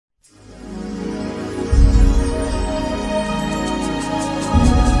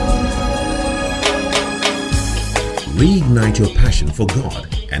Reignite your passion for God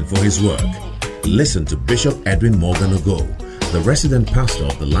and for His work. Listen to Bishop Edwin Morgan Ogo, the resident pastor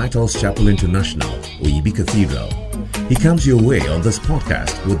of the Lighthouse Chapel International, Oyibi Cathedral. He comes your way on this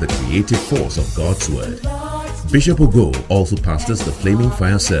podcast with the creative force of God's Word. Bishop Ogo also pastors the Flaming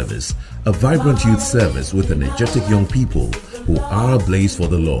Fire Service, a vibrant youth service with energetic young people who are ablaze for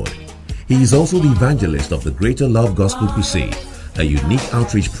the Lord. He is also the evangelist of the Greater Love Gospel Crusade, a unique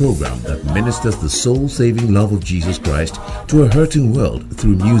outreach program that ministers the soul-saving love of Jesus Christ to a hurting world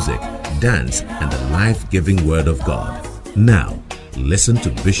through music, dance, and the life-giving Word of God. Now, listen to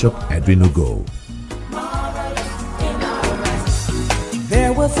Bishop Edwin Ogo.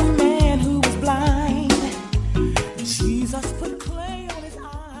 There was a man who was blind. Jesus put clay on his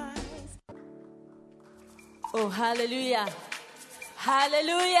eyes. Oh, hallelujah.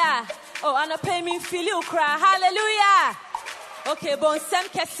 Hallelujah. Oh, I don't pay me feel you cry. Hallelujah. Okay, bon sem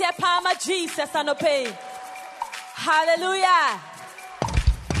kese palma Jesus I no pay. Hallelujah.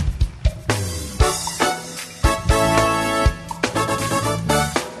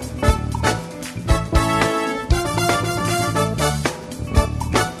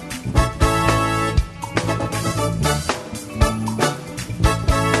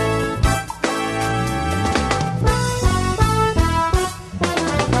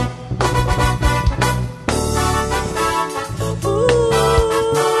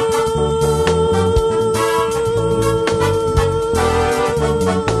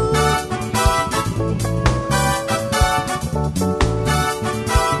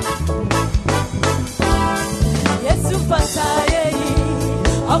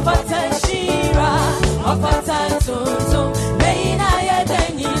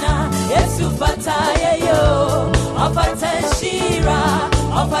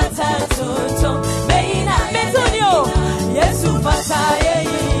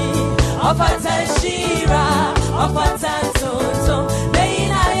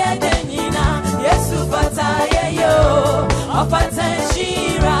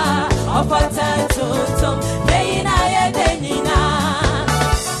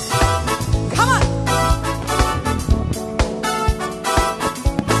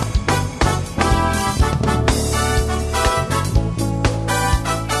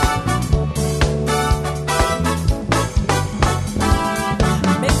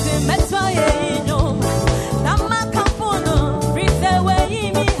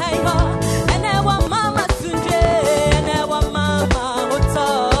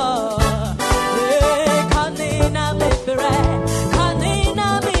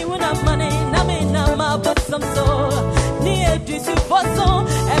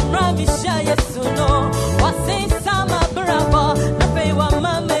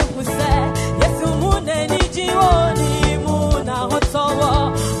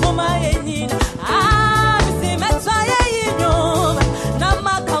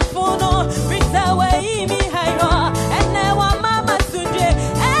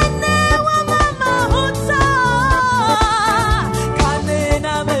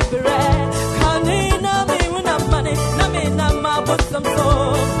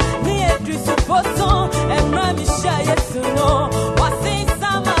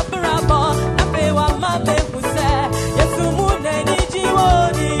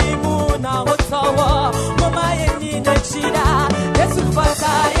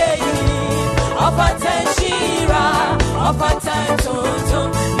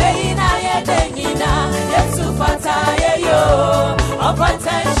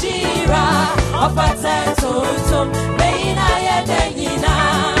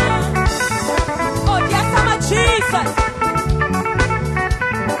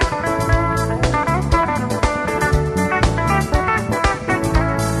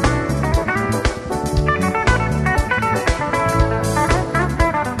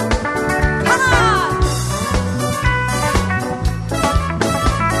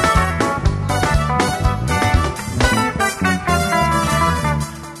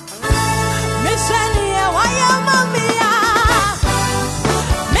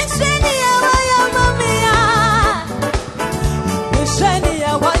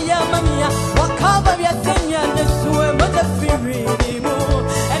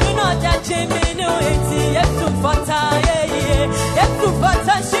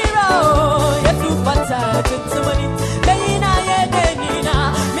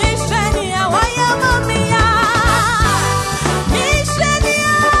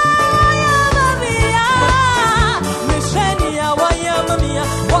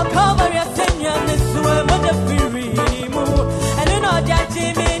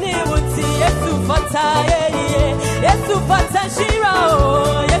 Yesu pata shira,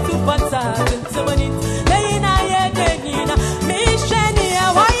 Yesu pata tuntumani, leina ye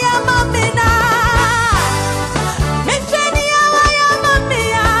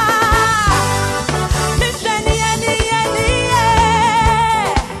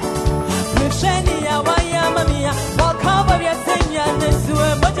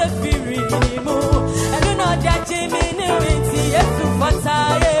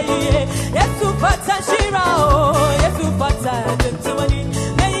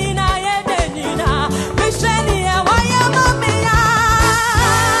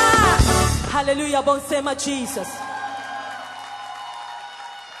Hallelujah, bon sema Jesus.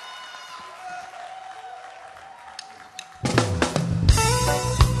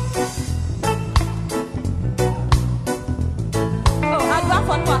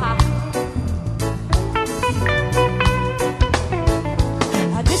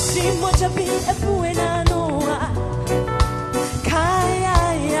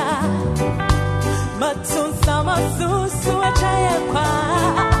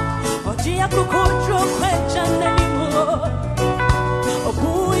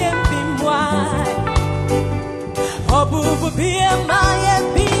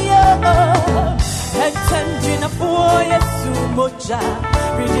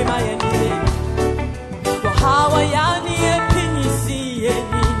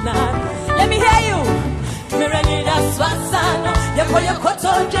 Let me hear you. Miranida Swasano, Yakoya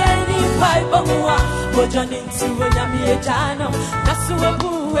Koto Jenny, Paibamua, Bojanin Suanyami Jano,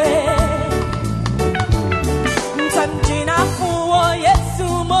 Nasuabue. Tamjina Fuo, Yesu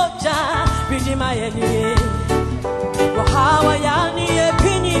Moja, Rijimayani, Wahawayani,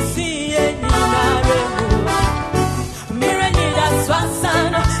 Pinisi, Ninaremu. Miranida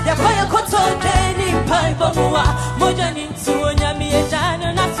Swasano, Yakoya Koto Jenny, Paibamua, Bojanin Suanyami Jano,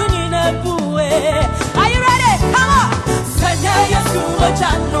 Nasunina Bue. Are you ready? Come on! Sanya Yesu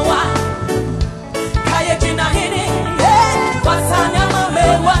Mojanua, Kaya Jina Hini, Wasanya Mame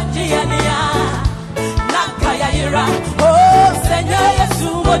Wanjiania, Nakaya Ira, oh, Sanya Yesu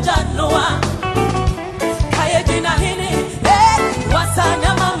Mojanua, Kaya Jina Hini,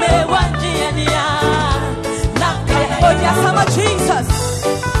 Wasanya Mame Wanjiania, Nakaya, oh, yes, I'm a Jesus.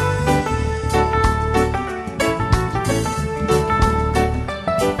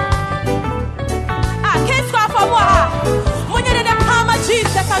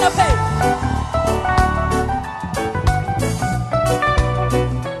 Jesus on the page.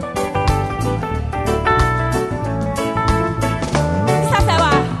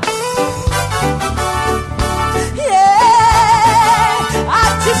 Yeah, I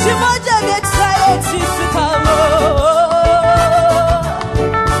just want to get excited to come.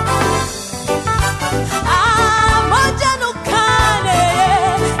 I'm on Janukane,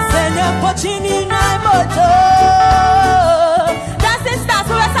 Senya Pochini Naimoto.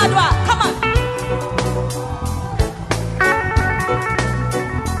 Come on.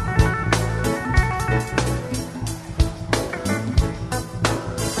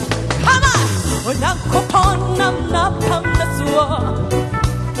 Come on. Onakopon na pamnasuo.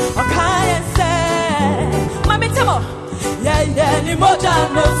 Okay and say, Mami Tamo. Yeah, ni moja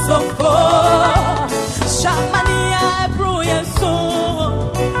no soko. Shamania bruyen so.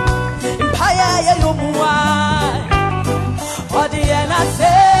 Empire ya yomwa. Odiena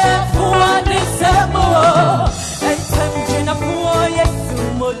se fuani semo entemjina fuo Yesu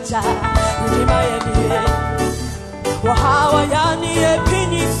moja nimayeni wahawa yani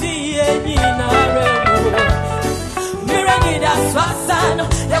epinisi enyina remo miranida swasano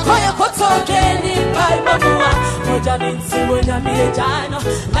yakoya kotogeni paimamua moja ninsiwo nyamiejano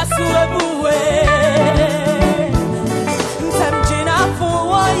nasuebuwe entemjina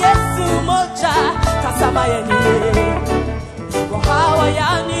fuo Yesu moja kasamayeni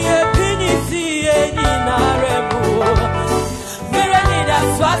Hawayani epinisi enyinaremu Miranida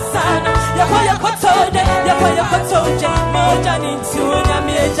swasana Yakoya kotoje Moja nintunya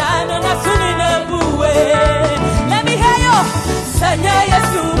miejano Nasunina buwe Let me hear you Sanya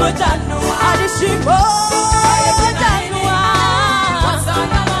Yesu mojanu Adishimo mojanua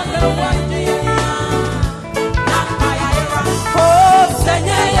Wasana mame wanjia Oh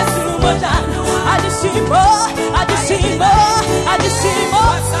Sanya Yesu mojanu Adishimo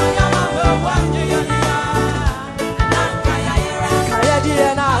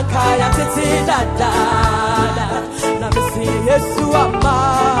Kaya titi dada na misi Yesu ama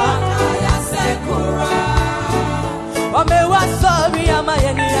kaya sekura wamewa sorry ama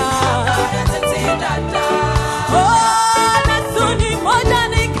yenia kaya titi dada oh nasuni moja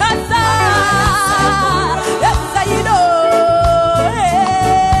ni kasa yes I know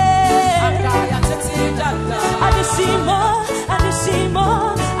kaya titi dada Anishimo Anishimo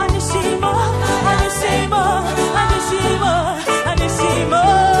Anishimo Anishimo Anishimo Anishimo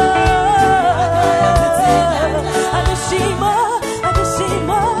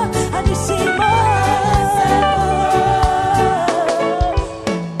Anishimo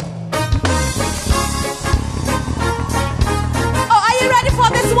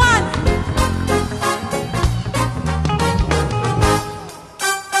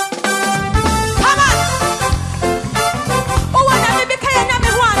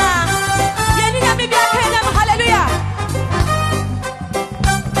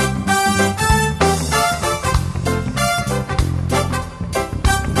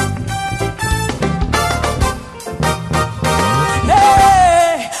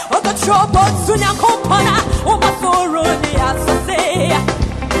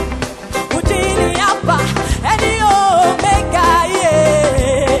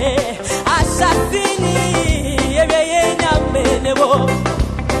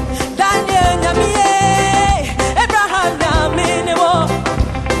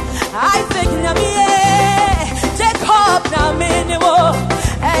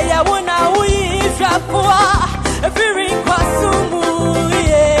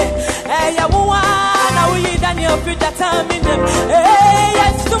that time in them. Hey,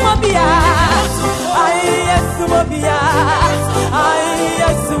 yes, Sumobia. Yes, Sumobia.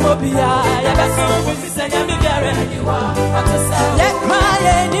 Yes, Sumobia. Yes, Sumobia. You're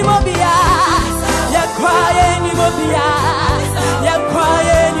crying, Imobia. You're crying, Imobia. You're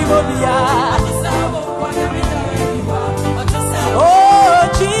crying, Imobia. Oh,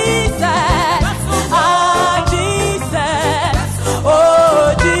 Jesus. Ah, Jesus.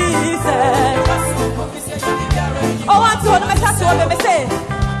 Oh, Jesus. Oh, I told him, I told him, I say,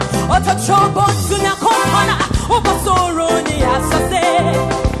 oh, to trouble, soon I come on, oh, but so runny, as I say,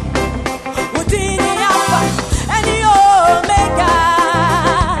 within the Alpha and the Omega,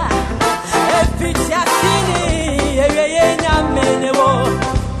 if it's your city,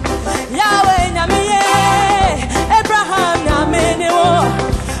 Yahweh, Namiye, Abraham, Namenewo,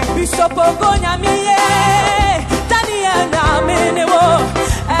 Bishop Ogonyamiye, Daniel, Namenewo,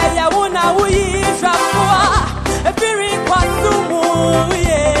 Ayawuna, we Israel.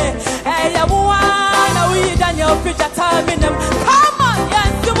 Come on,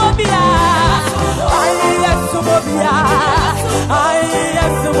 yes, Sumobia. Yes, Sumobia.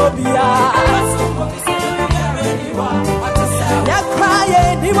 Yes, Sumobia. You're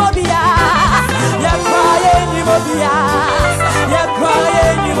crying, Imobia. You're crying, Imobia. You're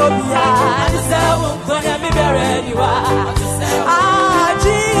crying, Imobia. Ah,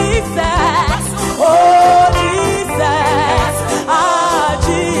 Jesus. Oh, Jesus. Ah,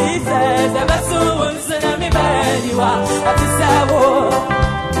 Jesus.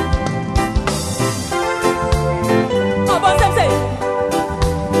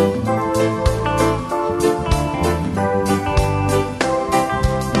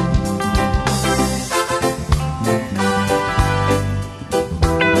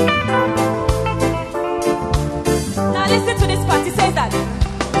 Now listen to this part. He says that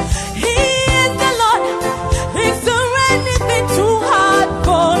He is the Lord. Is there anything too hard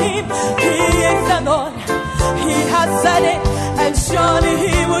for Him? He is the Lord. He has said it, and surely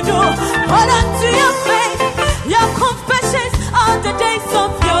He will do. Hold on to your faith, your confessions all the days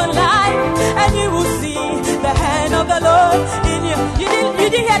of your life, and you will see the hand of the Lord in you. You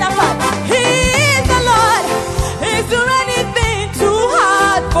didn't hear that part. He is the Lord. Is there anything too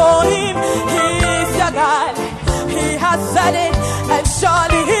hard for Him? He is your God. He has said it, and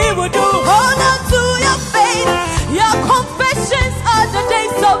surely He will do. Hold on to your faith, your confessions all the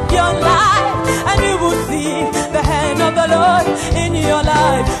days of your life, and you will see the hand of the Lord in your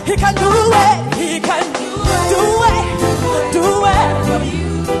life. He can do it. He can do it. Do it.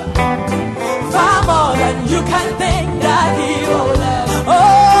 Far more than you can think that He will.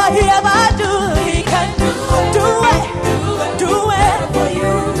 Oh, He ever do. He can do it. Do it for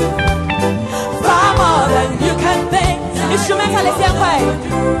you. Far more than you can think. Instrumentalist, young boy.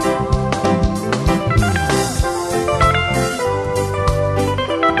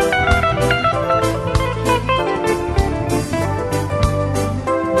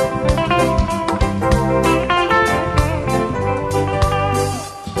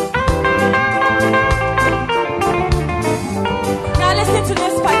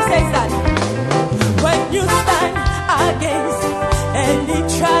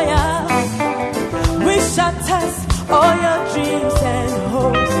 All your dreams and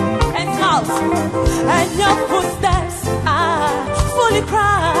hopes and doubts, and your footsteps are fully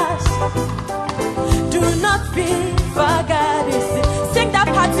crushed. Do not be forgotten. Sing that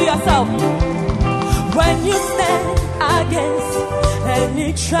part to yourself. When you stand against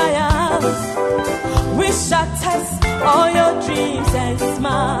any trials, we shall test all your dreams and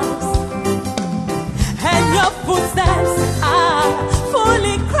smiles, and your footsteps are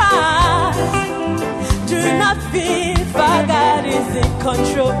fully crushed. Do not fear, for God is in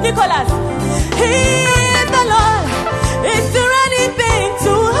control. Nicholas, He is the Lord. Is there anything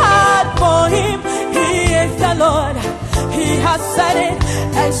too hard for Him? He is the Lord. He has said it,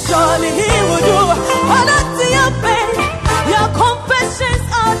 and surely He will do. Hold on to your faith, your confessions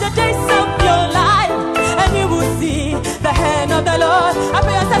all the days of your life, and you will see the hand of the Lord. I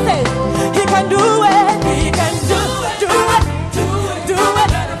pray yourself, say, He can do it. He can do it. Do it. Do it.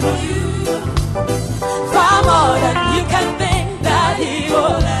 Far more than you can think that He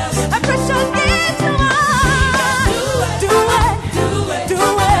will. A Christian needs to do it. Do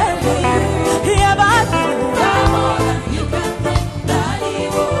it. He ever do. Far more than you can think that He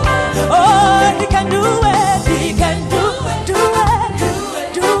will. Oh,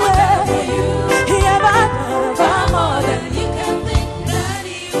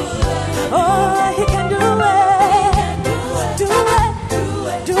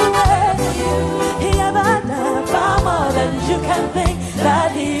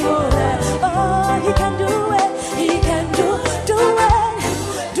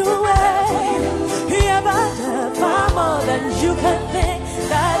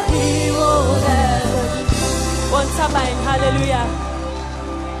 turbine, hallelujah.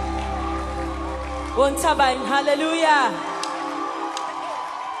 One turbine, hallelujah.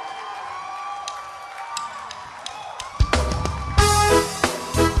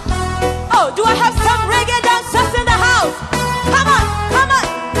 Oh, do I have some reggae dancers in the house? Come on, come on,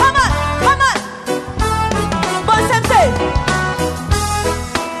 come on, come on. Bon Sensei.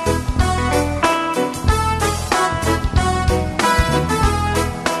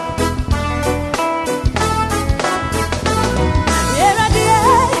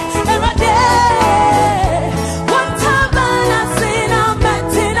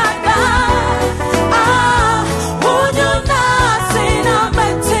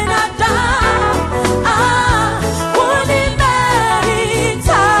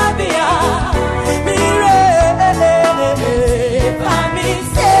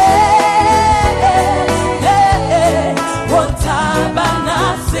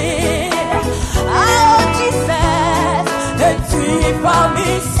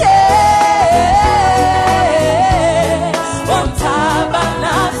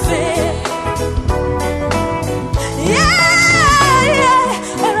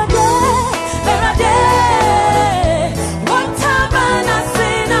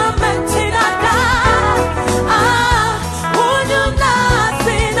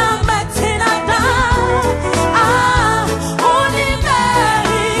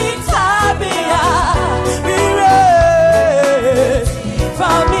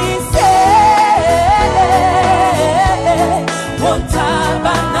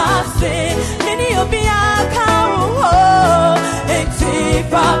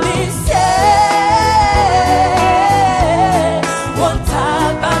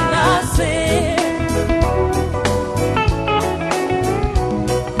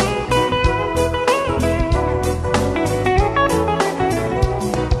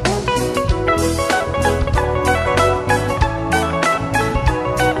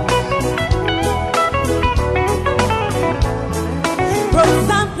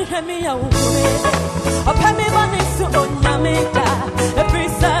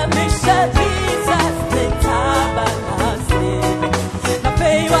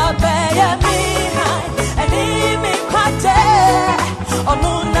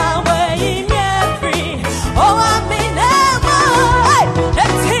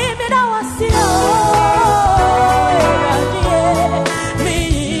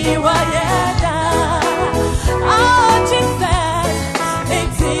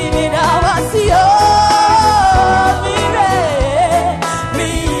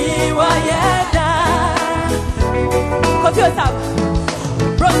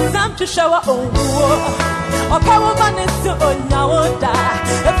 To shower on or power man is to on Yawoda.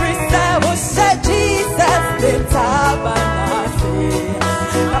 Every star will say Jesus the tabanasi.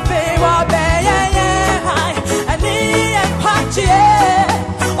 I pay what bay and he and Pachi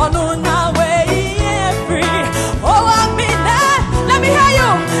on our way free. Oh, I'm in there. Let me hear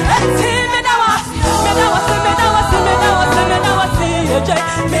you. And him and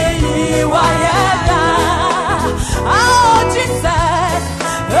me, oh, Jesus.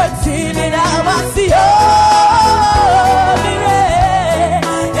 Tini na wasio mire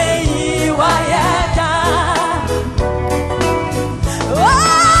ei wayada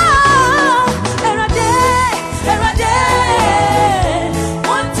oh erade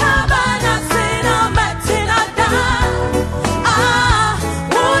one tabana sina matina da ah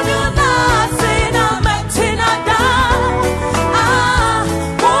wonu na sina matina da ah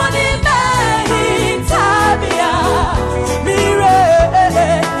woni me tabia mire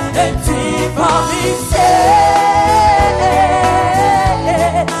promise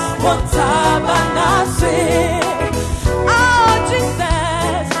one time and I say oh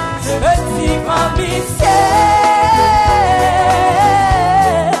Jesus promise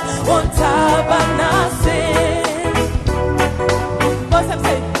one time and I say what's I'm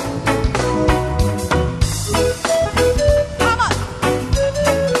saying come on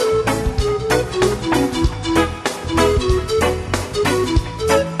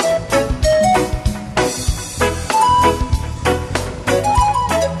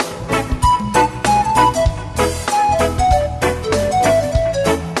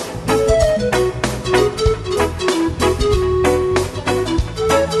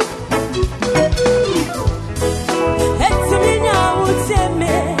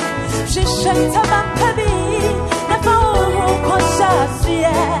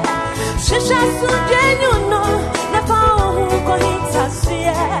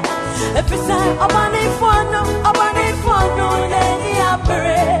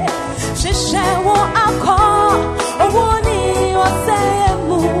She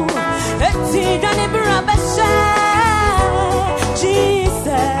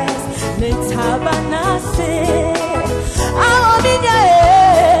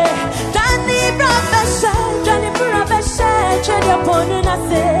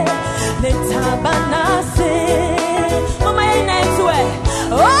onunase, netabanase. Oh my night way.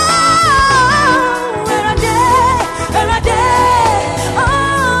 Oh, where a day, where a day. Oh,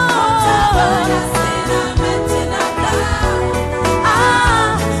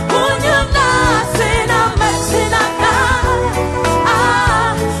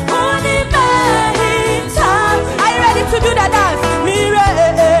 are you ready to do that dance?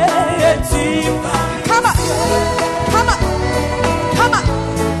 Come on, come on, come on,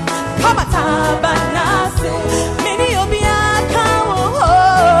 come on, tabanase. Many obiaka oh,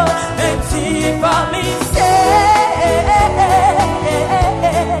 eti for me say,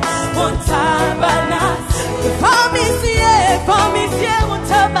 one tabanase. For me say, one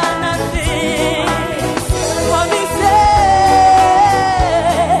tabanase. For me say,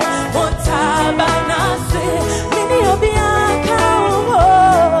 one tabanase. Many obiaka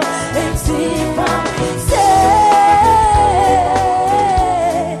oh, eti for me say,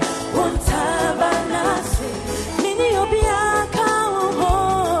 one tabanase. Many obiaka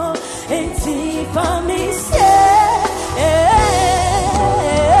oh, eti for me say,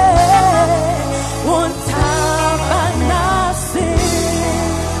 one tabanase.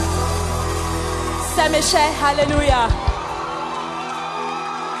 Semishe, hallelujah.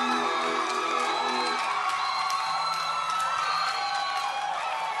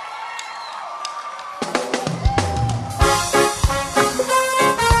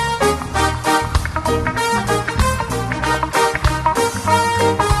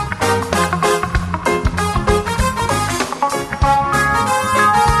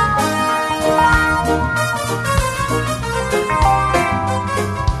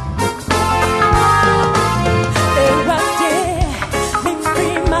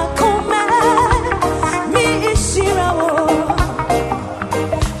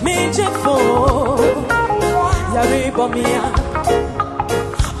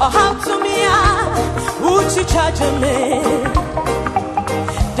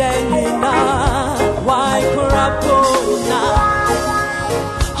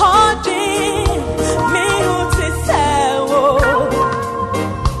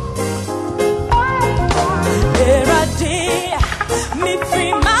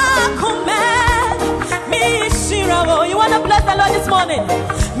 You want to bless the Lord this morning?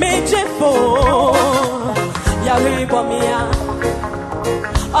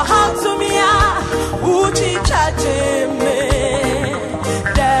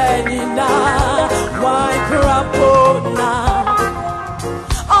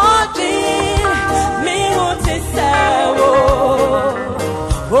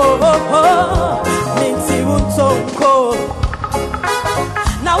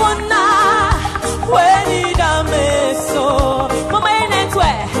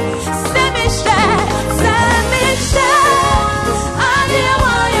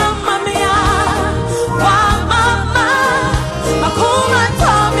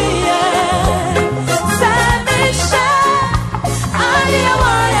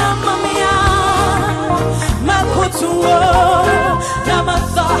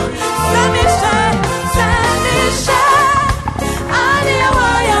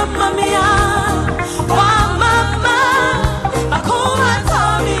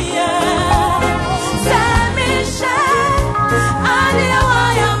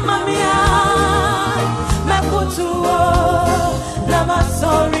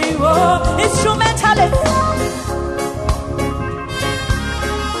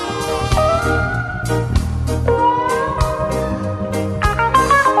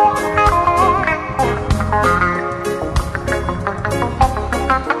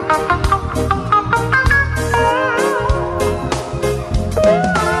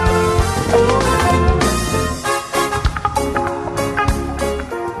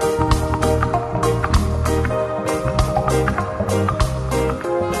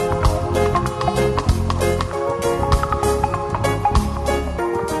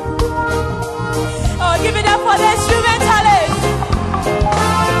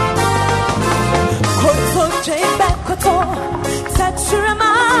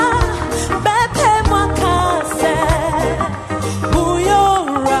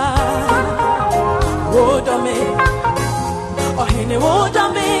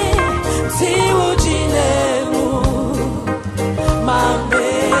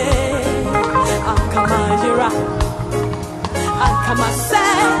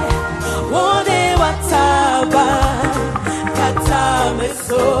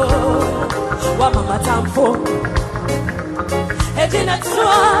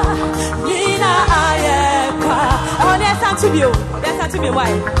 To be why.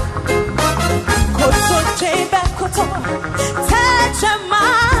 Koto, Techema,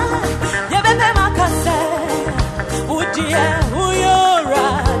 Yabebe Makase, Ujie, Uyora,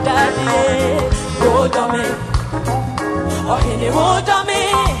 Daddy, Wodome, Ohine Wodome,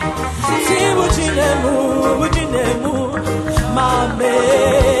 Si Ujinemu, Mame,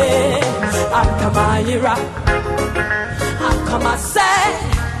 Akamayira, Akamase,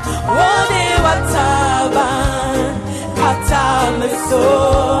 Wode Wataban, Katamiso,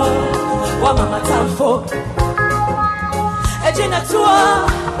 Wamamatamfo. Ejina tua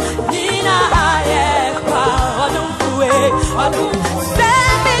Nina ayepa Onumfue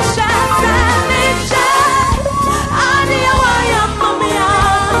Semisha Ania waya mamia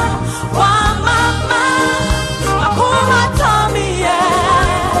Wa mama Makuma tomie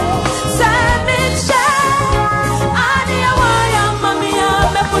Semisha Ania waya mamia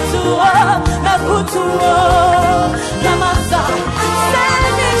Mekutuo Namasa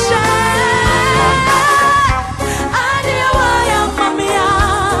Semisha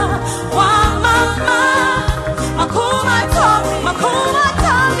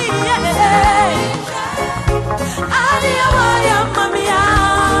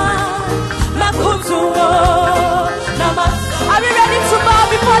Are we ready to bow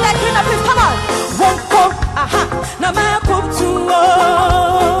before the King of Kings? Come on. Won't go, aha. Nama kutuo.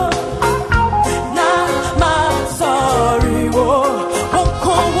 Nama sorry, wo. Won't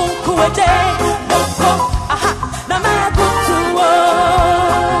go a day. Won't go, aha. Nama kutuo.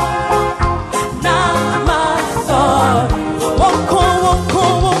 Nama sorry. Won't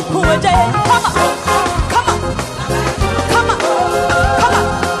go a day. Come on. Come on. Come on. Come on.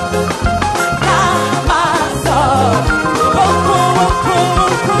 Nama sorry.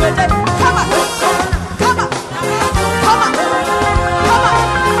 Come on.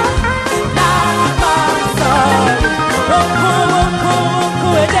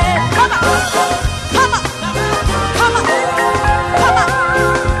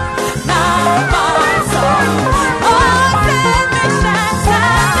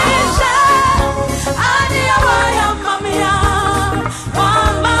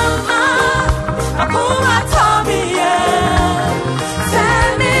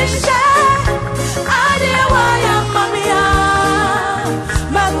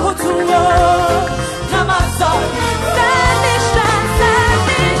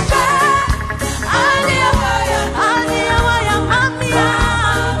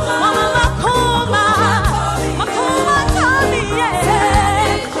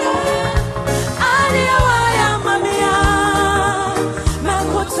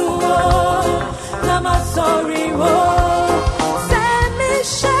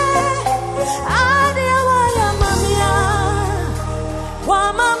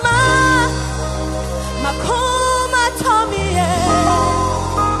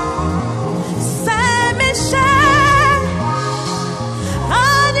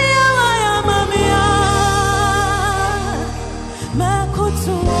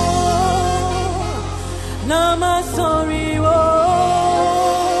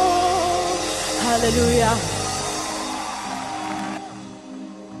 Hallelujah.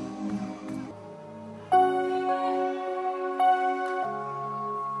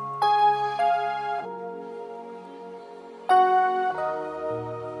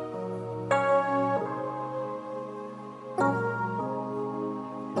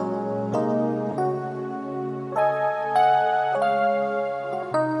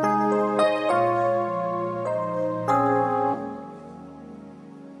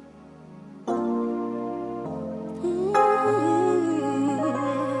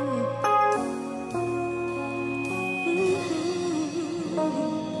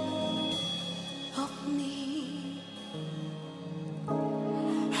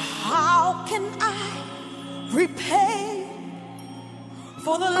 Repay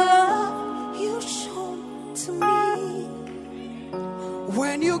for the love you showed to me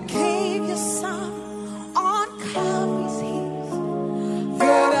when you gave your son on Calvary's hills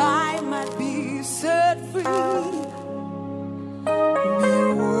that I might be set free.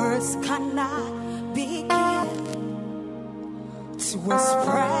 Mere words cannot begin to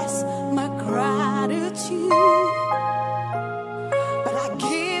express my gratitude, but I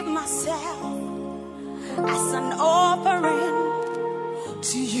give myself as an offering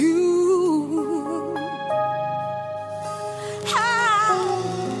to you. How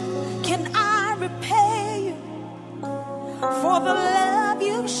can I repay you for the love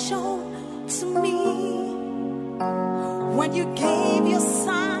you've shown to me when you gave your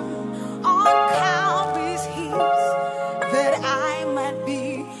son on Calvary's hills that I might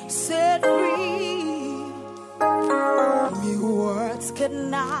be set free? Mere words could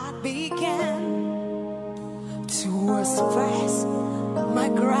not begin to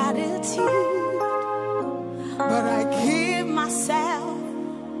gratitude, but I give myself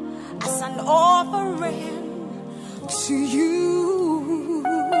as an offering to you.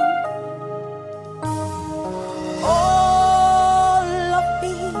 All of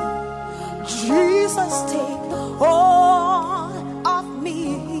me, Jesus, take all of me.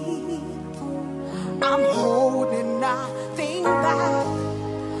 I'm holding nothing back.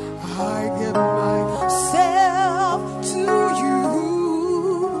 I give myself to you.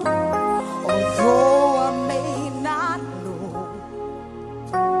 Although I may not know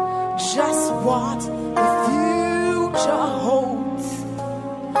just what the future holds,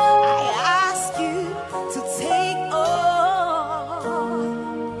 I ask you to take all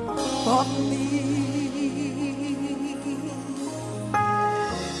of me.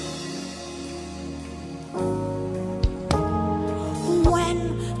 When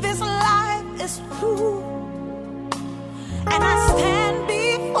this life is through and I stand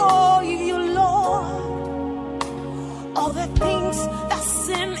before you, Lord, all the things that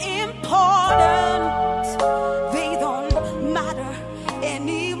seem important, they don't matter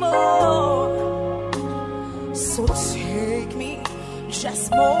anymore. So take me,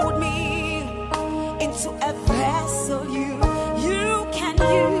 just mold me into a vessel you can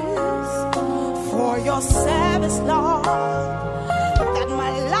use for your service, Lord, that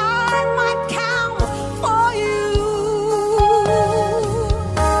my life might count for you.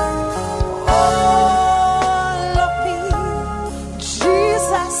 All of me,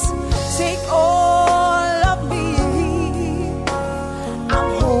 Jesus, take all of me. I'm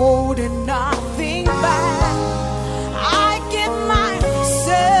holding nothing back. I give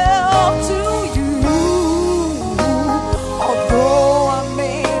myself to you. Although I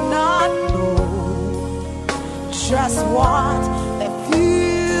may not know just what the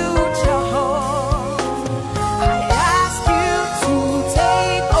future holds, I ask you to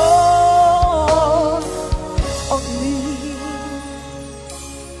take all of me.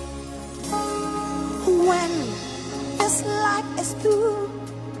 When this life is through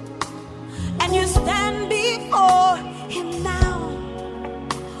and you stand before him now,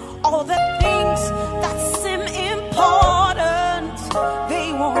 all the things that seem important, they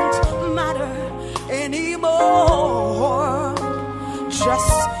won't matter anymore.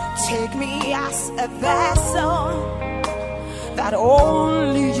 Just take me as a vessel that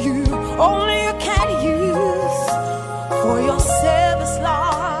only you can use for your service,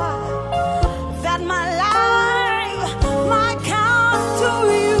 Lord, that my life might count to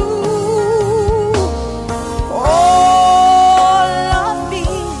you. All of me,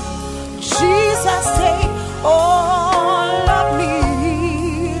 Jesus, take all of me.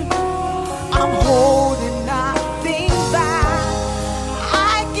 I'm holding nothing back.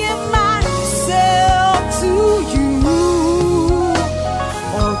 I give myself to you.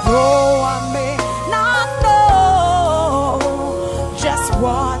 Although I may not know just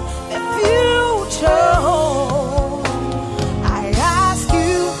what the future holds, I ask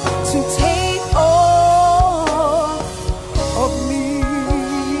you to take all of me.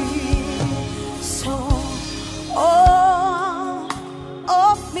 So all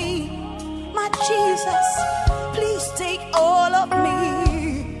of me, my Jesus, please take all of me.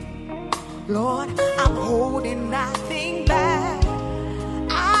 Lord, I'm holding nothing back.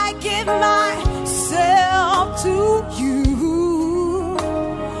 I give myself to you.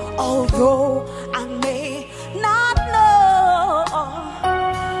 Although I may not know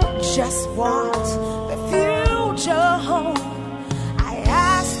just what the future holds, I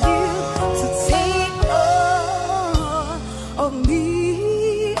ask you to take all of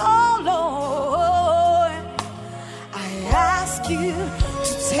me, oh Lord. I ask you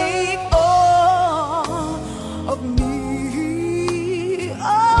to take all of me.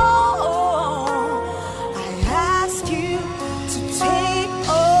 Oh, I ask you to take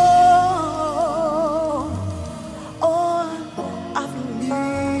all of me.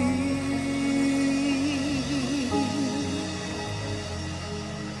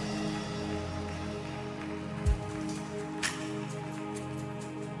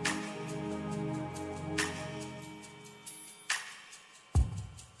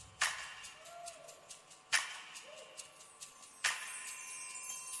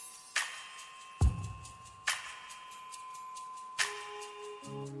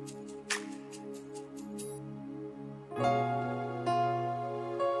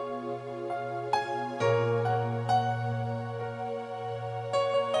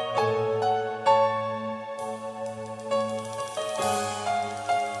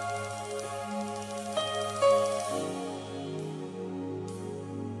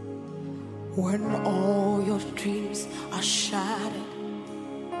 When all your dreams are shattered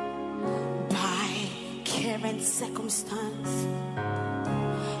and circumstance,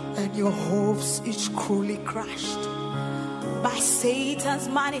 and your hopes each cruelly crushed by Satan's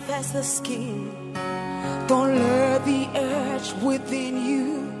manifest scheme. Don't let the urge within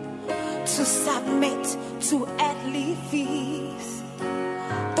you to submit to earthly fears.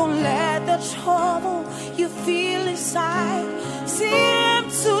 Don't let the trouble you feel inside seem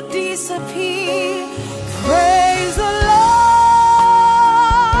to disappear. Praise the Lord.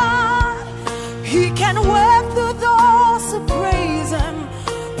 He can work through those who praise Him.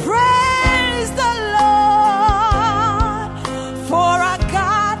 Praise the Lord, for our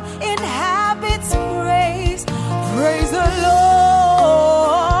God inhabits praise. Praise the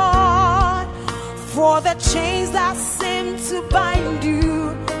Lord, for the chains that seem to bind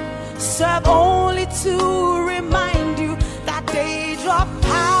you serve only to remind you that they drop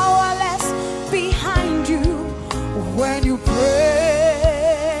powerless behind you when you praise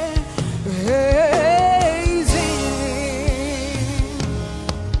Him.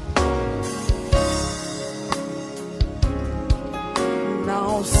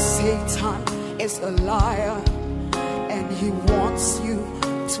 Now Satan is a liar, and he wants you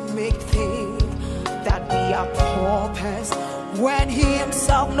to make think that we are paupers, when he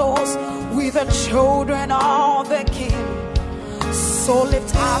himself knows we're the children of the King. So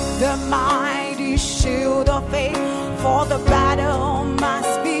lift up the mighty shield of faith, for the battle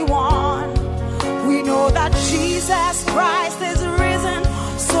must be won. We know that Jesus Christ is risen,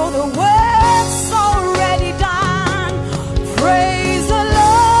 so the work's already done. Praise the Lord.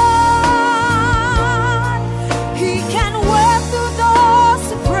 He can work through those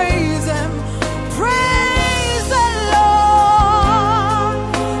who praise Him. Praise the Lord,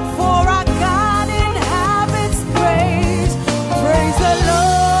 for our God inhabits praise. Praise the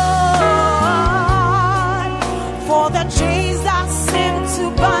Lord, for the chains that seem to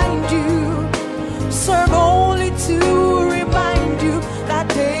bind you serve only to remind you that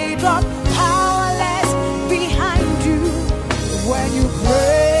they drop powerless behind you when you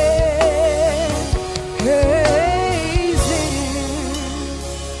praise Him.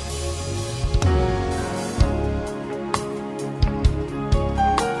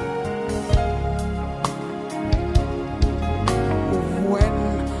 When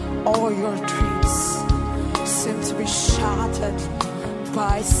all your dreams seem to be shattered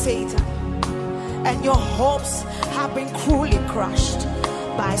by Satan, and your hopes have been cruelly crushed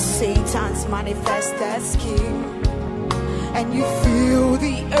by Satan's manifested scheme, and you feel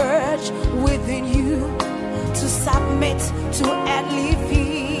the urge within you to submit to earthly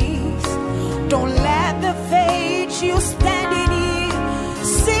fears. Don't let the faith you stand in it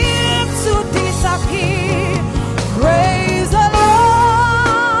seem to disappear. Praise the Lord.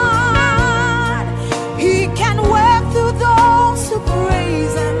 He can work through those who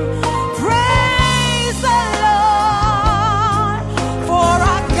praise Him. Praise the Lord, for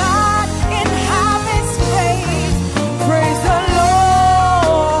our God inhabits praise. Praise the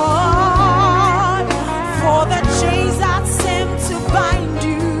Lord, for the chains that seem to bind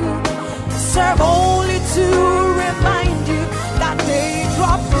you serve only to remind you that they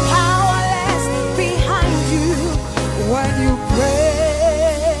drop powerless behind you when you praise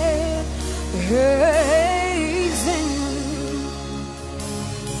Him.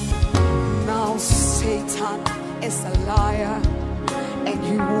 Now Satan is a liar, and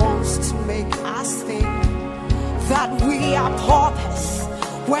he wants to make us think that we are paupers,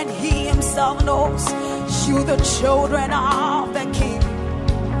 when he himself knows you the children of the King.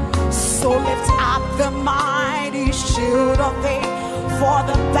 So lift up the mighty shield of faith, for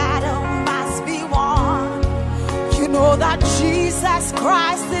the battle must be won. You know that Jesus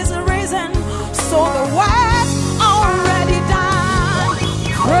Christ is risen, so the work's already done.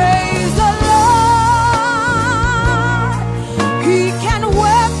 Praise the Lord. He can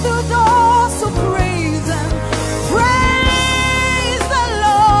work through those who praise Him. Praise the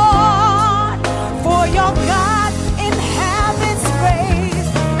Lord, for your God inhabits praise.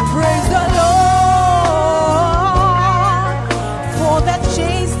 Praise the Lord, for the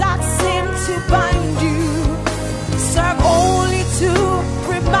chains that seem to bind you serve only to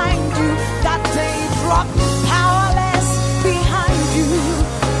remind you that they drop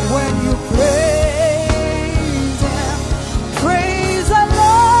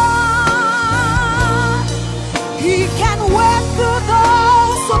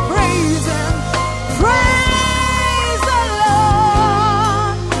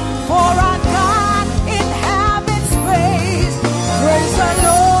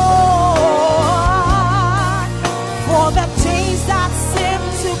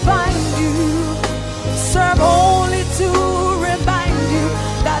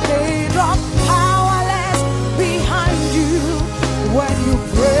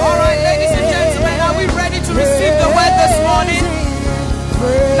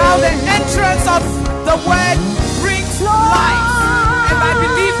fragrance of the word brings life. And I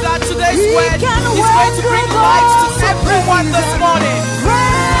believe that today's word is going to bring life to everyone this morning.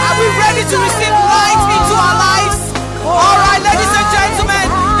 Are we ready to receive light into our lives? All right, ladies and gentlemen,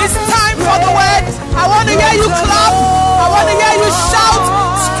 it's time for the word. I want to hear you clap. I want to hear you shout,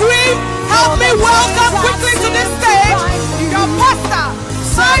 scream. Help me welcome quickly to this stage your pastor,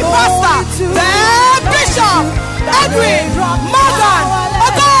 my pastor, the Bishop Edwin Morgan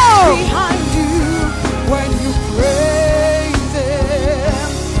Ogo. Behind you when you praise him,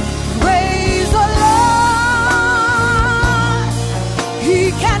 praise the Lord. He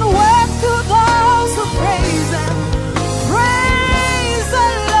can work through those who praise him. Praise the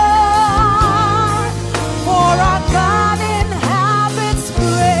Lord, for our God inhabits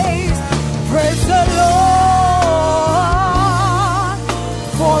praise. Praise the Lord,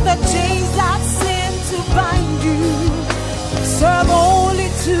 for the chains that sin to bind you serve only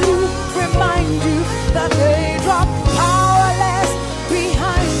to remind you that they drop powerless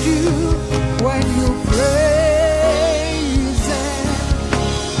behind you when you praise him.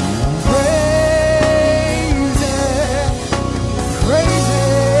 Praise him, praise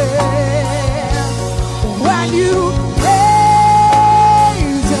him. When you praise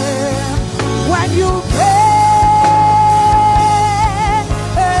him, when you praise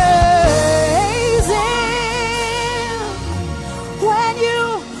him, when you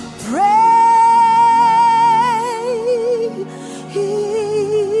praise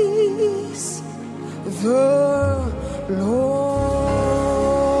the Lord.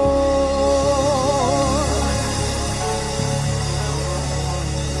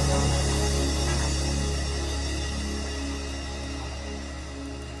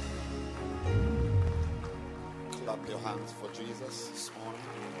 Clap your hands for Jesus this morning.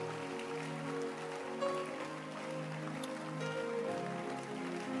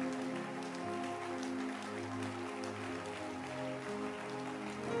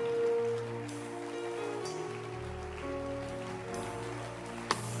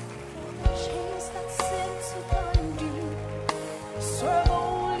 Chains that sin to bind you serve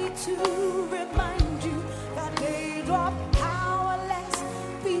only to remind you that they drop powerless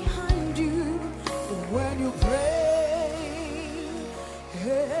behind you when you praise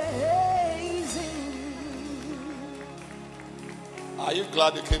him. Are you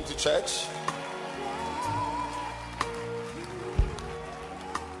glad you came to church?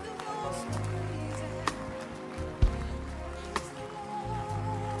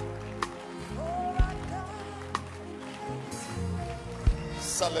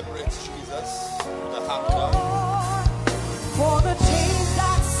 Celebrate Jesus, the hand clap. For the chains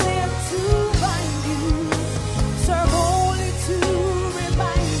that sin to bind you serve only to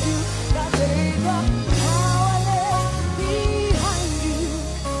remind you that they drop powerless behind you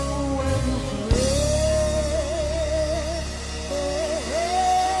when you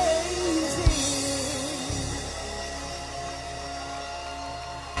praise him.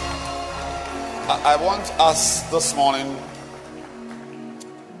 I want us this morning,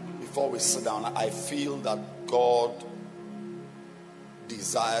 before we sit down, I feel that God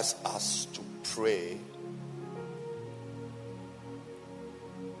desires us to pray.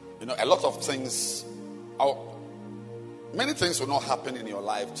 You know, a lot of things, many things will not happen in your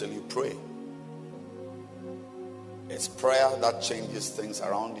life till you pray. It's prayer that changes things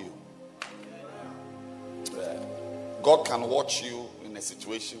around you. God can watch you in a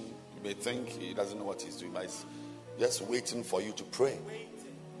situation. You may think he doesn't know what he's doing, but he's just waiting for you to pray.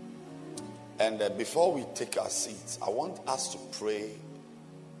 And before we take our seats, I want us to pray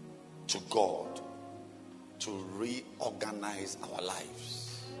to God to reorganize our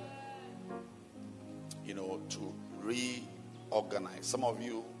lives. You know, to reorganize. Some of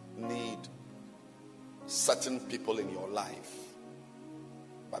you need certain people in your life,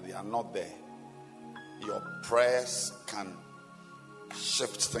 but they are not there. Your prayers can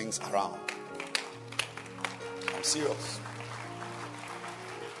shift things around. I'm serious.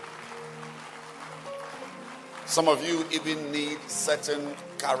 Some of you even need certain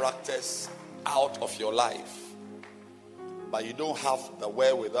characters out of your life, but you don't have the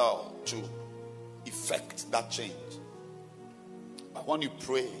wherewithal to effect that change. But when you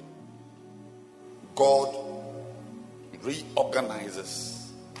pray, God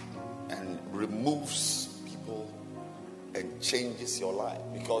reorganizes and removes people and changes your life,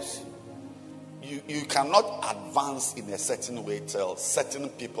 because you cannot advance in a certain way till certain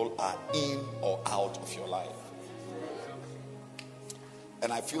people are in or out of your life.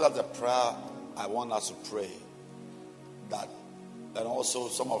 And I feel that the prayer I want us to pray, that, and also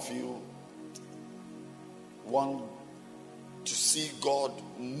some of you want to see God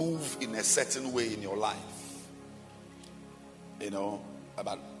move in a certain way in your life. You know,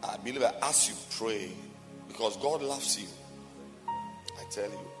 but I believe that as you pray, because God loves you, I tell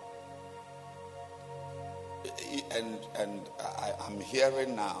you. And I'm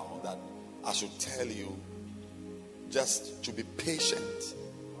hearing now that I should tell you just to be patient.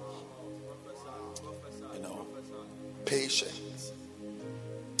 You know, patient.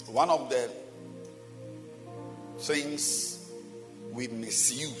 One of the things we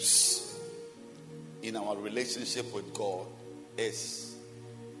misuse in our relationship with God is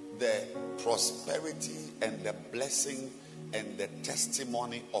the prosperity and the blessing and the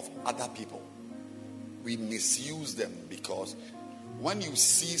testimony of other people. We misuse them because when you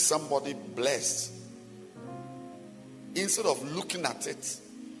see somebody blessed, instead of looking at it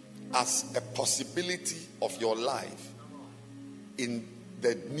as a possibility of your life in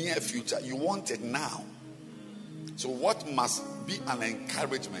the near future, you want it now. So what must be an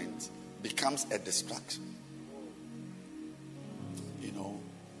encouragement becomes a distraction. You know,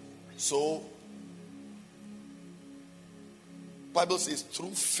 so Bible says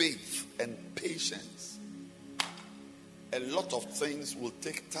through faith and patience, a lot of things will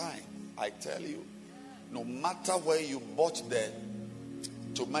take time. I tell you, no matter where you bought the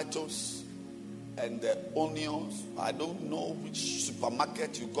tomatoes and the onions, I don't know which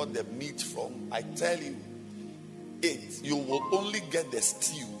supermarket you got the meat from. I tell you, you will only get the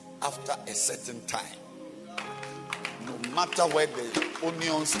stew after a certain time. No matter where the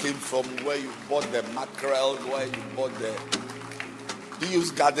onions came from, where you bought the mackerel, where you bought the... Do you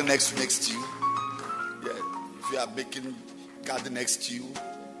use garden eggs to make stew? Yeah. If you are baking garden egg stew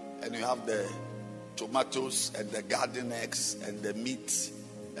and you have the tomatoes and the garden eggs and the meat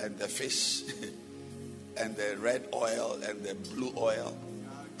and the fish and the red oil and the blue oil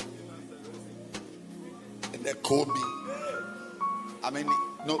and the Kobe. I mean,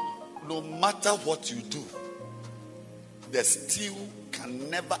 no matter what you do, the stew can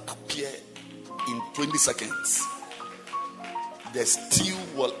never appear in 20 seconds. The stew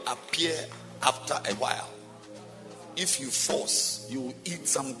will appear after a while. If you force, you will eat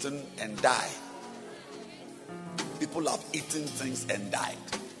something and die. People have eaten things and died.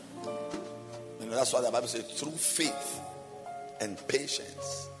 You know, that's why the Bible says through faith and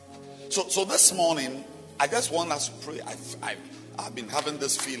patience. So this morning, I just want us to pray. I've been having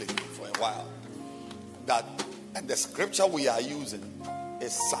this feeling for a while that, and the scripture we are using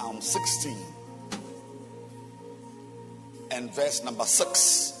is Psalm 16 and verse number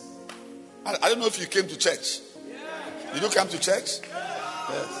 6. I don't know if you came to church. Did you come to church?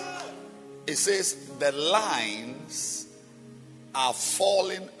 Yes. It says, the lines are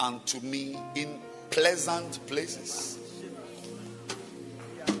falling unto me in pleasant places.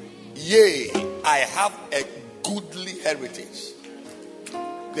 Yea, I have a goodly heritage.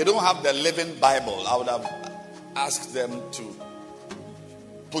 They don't have the Living Bible. I would have asked them to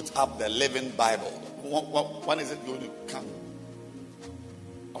put up the Living Bible. When is it going to come?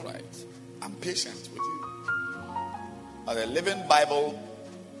 All right. I'm patient with you. The Living Bible.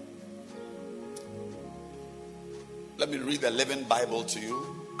 Let me read the Living Bible to you.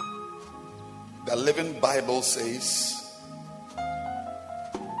 The Living Bible says,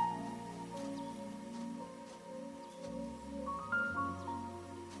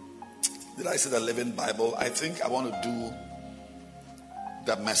 did I say the Living Bible? I think I want to do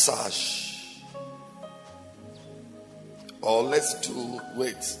the Message. Or let's do,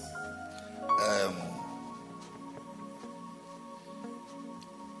 wait.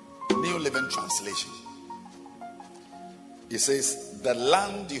 New Living Translation. It says, the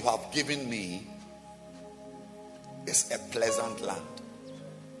land you have given me is a pleasant land.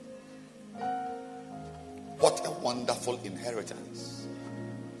 What a wonderful inheritance.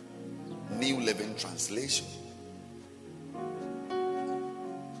 New Living Translation.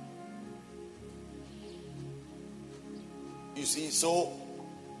 You see, so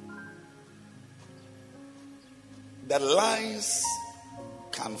the lines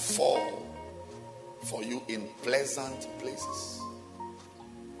can fall for you in pleasant places.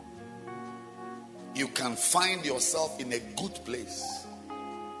 You can find yourself in a good place.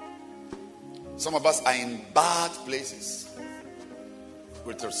 Some of us are in bad places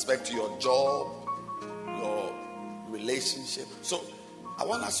with respect to your job, your relationship. So I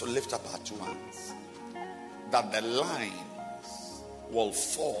want us to lift up our two hands, that the lines will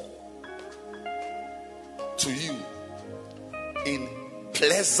fall to you in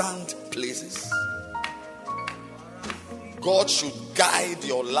pleasant places. God should guide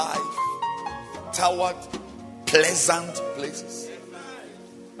your life toward pleasant places,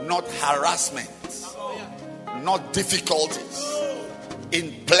 not harassment, not difficulties.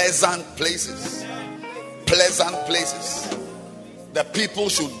 In pleasant places. Pleasant places. The people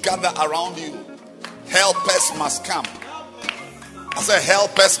should gather around you. Helpers must come. I said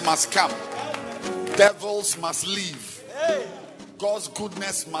helpers must come. Devils must leave. God's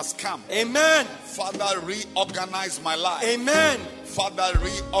goodness must come. Amen. Father, reorganize my life. Amen. Father,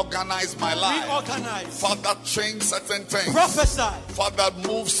 reorganize my life. Reorganize. Father, change certain things. Prophesy. Father,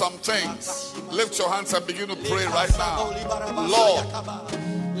 move some things. Lift your hands and begin to pray right now. Lord,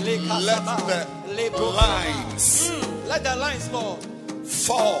 let the lines let the lines, Lord,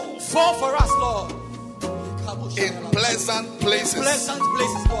 fall for us, Lord. in pleasant places. Pleasant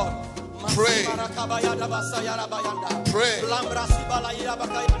places, Lord. Pray. Pray.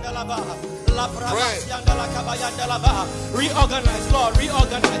 Reorganize, Lord.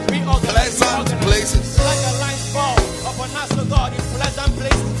 Reorganize. Pleasant places. Let the lines fall upon us, O God, in pleasant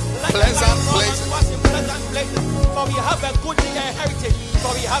places. Let Pleasant the lines fall places. unto us in pleasant places. For we have a goodly heritage.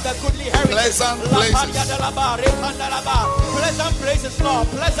 For we have a goodly heritage. Pleasant places. Pleasant places, Lord.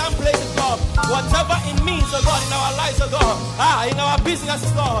 Pleasant places, Lord. Whatever it means, O God, in our lives, O God. In our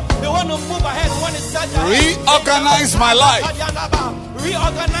businesses, Lord. We want to move ahead. We want to set ahead. Reorganize my life.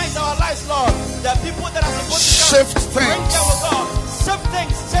 Reorganize our lives, Lord. The people that are supposed to Shift bring things. them, O God. Shift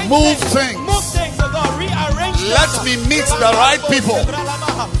things. Change Move things. things. Move things, O God. Rearrange Let things. me meet the right people.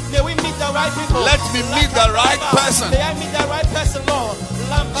 May we meet the right people. Let me meet the right person. May I meet the right person, Lord.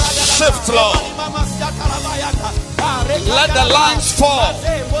 Shift, Lord. Let the lines fall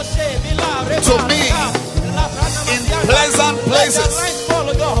to me in pleasant places.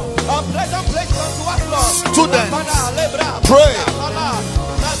 Students, pray.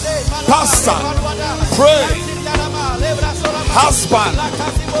 Pastor, pray. Husband,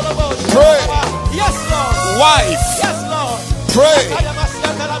 pray. Yes, Lord. Wife, Yes, Lord. pray.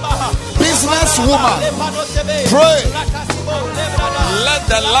 Businesswoman, pray. Let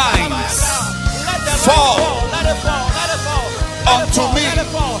the lines fall unto me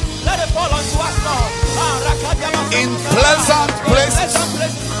in pleasant places. In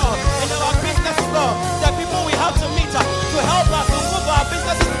our businesses, Lord, the people we have to meet to help us to move our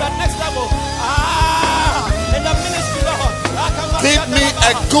businesses to the next level. In the ministry, Lord, Give me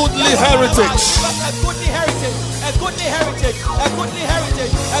a goodly heritage. A goodly heritage, a goodly heritage, a goodly heritage,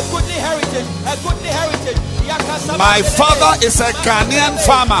 a goodly heritage, a goodly heritage. My father is a Ghanaian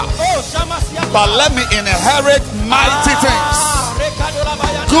farmer, but let me inherit mighty things,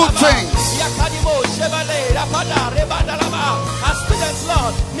 good things. As students,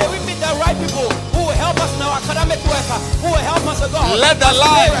 Lord, may we meet the right people who will help us in our academic work, who will help us, God. Let the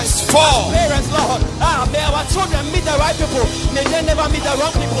lines fall. Parents, Lord, may our children meet the right people. May they never meet the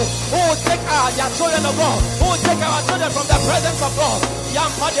wrong people who will take their children of God, who will take our children from the presence of God.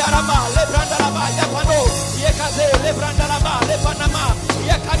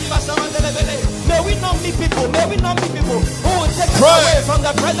 May we not meet people, may we not meet people who will take us away from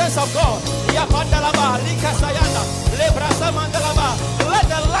the presence of God. Let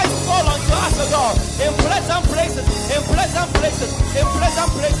the light fall onto us, O God, in pleasant places, in pleasant places, in pleasant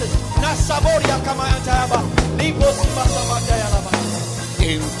places.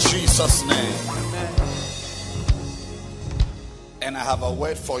 In Jesus' name. And I have a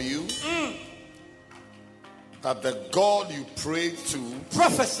word for you. That the God you pray to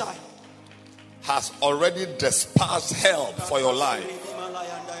Prophesy. has already dispatched help for your life.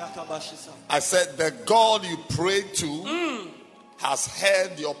 I said the God you pray to has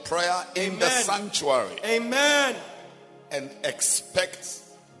heard your prayer in the sanctuary. Amen. And expect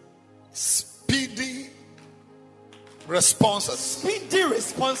speedy responses. Speedy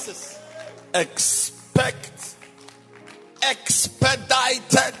responses. Expect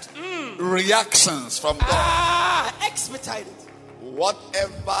expedited reactions from God. Expedited.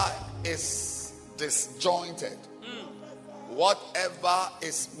 Whatever is disjointed, whatever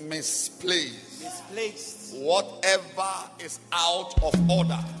is misplaced, whatever is out of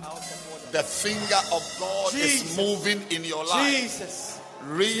order, the finger of God is moving in your life. Jesus.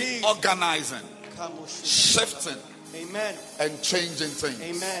 Reorganizing, shifting, Amen. and changing things.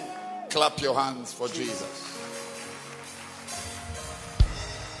 Amen. Clap your hands for Jesus.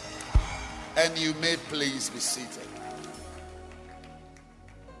 And you may please be seated.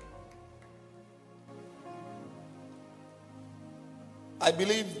 I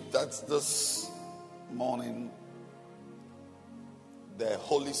believe that this morning the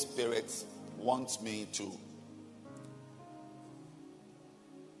Holy Spirit wants me to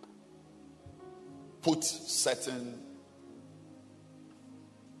put certain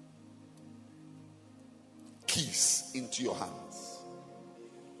keys into your hands.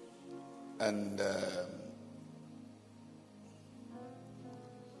 And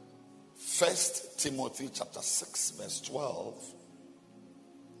 1 Timothy chapter 6 verse 12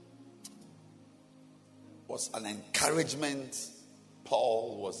 was an encouragement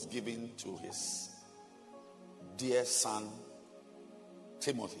Paul was giving to his dear son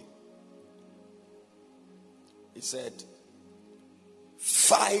Timothy. He said,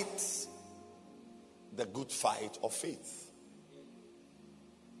 fight the good fight of faith.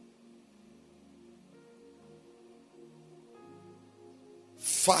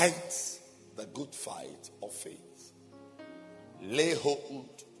 Fight the good fight of faith. Lay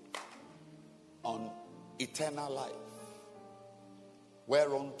hold on eternal life,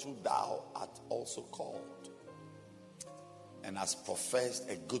 whereunto thou art also called, and hast professed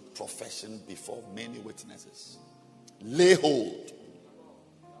a good profession before many witnesses. Lay hold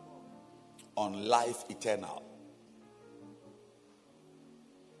on life eternal.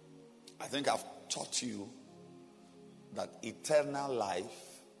 I think I've taught you that eternal life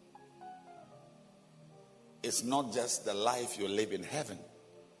is not just the life you live in heaven.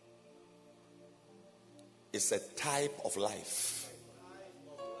 It's a type of life.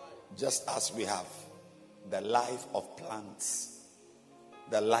 Just as we have the life of plants,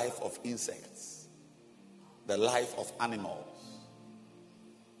 the life of insects, the life of animals,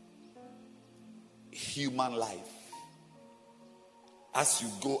 human life. As you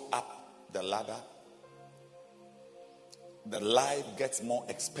go up the ladder, the life gets more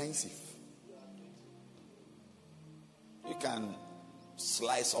expensive. You can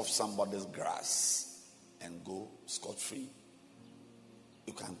slice off somebody's grass and go scot-free.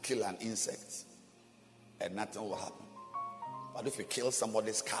 You can kill an insect and nothing will happen. But if you kill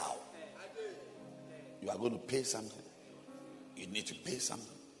somebody's cow, you are going to pay something. You need to pay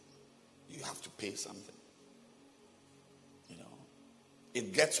something. You have to pay something. You know,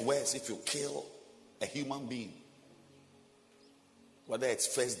 it gets worse if you kill a human being, whether it's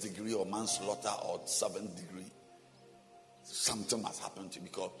first degree or manslaughter or 7th degree. Something must happen to you,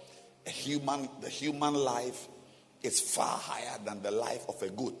 because the human life is far higher than the life of a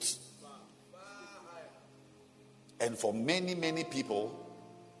goat. And for many, many people,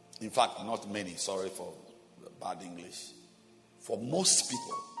 in fact, not many, sorry for the bad English, for most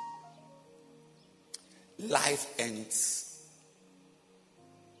people, life ends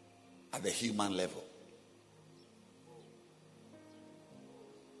at the human level.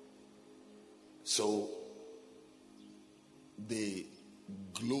 So they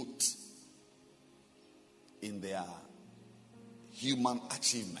gloat in their human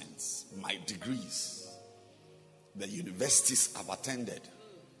achievements, my degrees, the universities I've attended.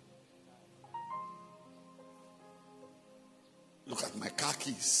 Look at my car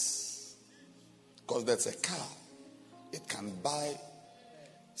keys. Because that's a car. It can buy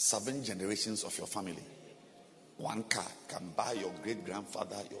 7 generations of your family. One car can buy your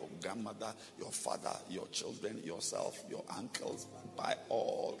great-grandfather, your grandmother, your father, your children, yourself, your uncles, buy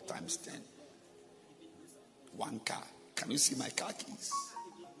all times 10. One car. Can you see my car keys?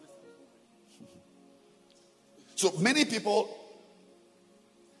 So many people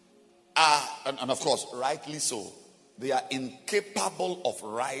are, and of course, rightly so, they are incapable of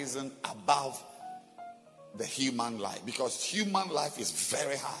rising above the human life, because human life is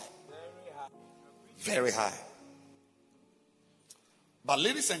very high. Very high. But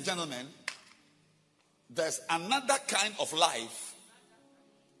ladies and gentlemen, there's another kind of life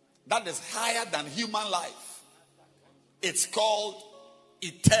that is higher than human life. It's called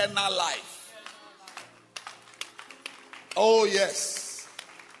eternal life. Oh yes.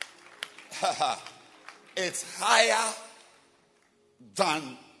 It's higher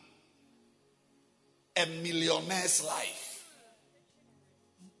than a millionaire's life.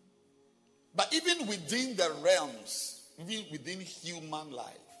 But even within the realms, even within human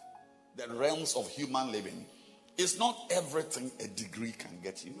life, the realms of human living, it's not everything a degree can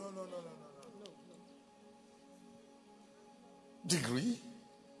get you. No. Degree?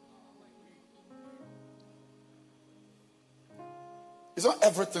 It's not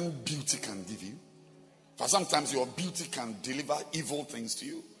everything beauty can give you. For sometimes your beauty can deliver evil things to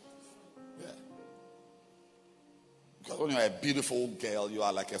you. Yeah. Because when you're a beautiful girl, you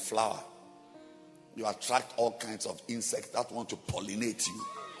are like a flower. You attract all kinds of insects that want to pollinate you.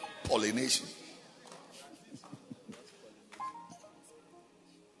 Pollination.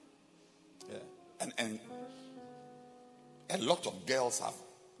 Yeah. And a lot of girls have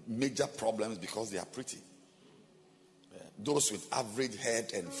major problems because they are pretty. Yeah. Those with average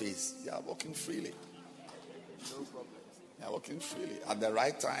head and face, they are walking freely. No problem. They are walking freely. At the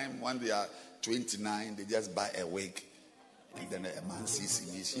right time, when they are 29, they just buy a wig. And then a man sees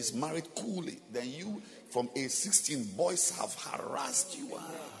him. She's married coolly. Then you, from age 16, boys have harassed you.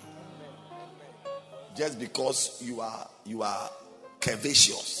 just because you are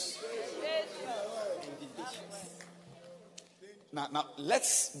curvaceous. Now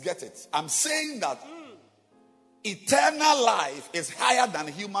let's get it. I'm saying that eternal life is higher than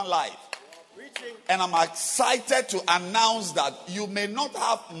human life. And I'm excited to announce that you may not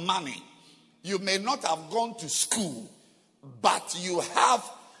have money, you may not have gone to school, but you have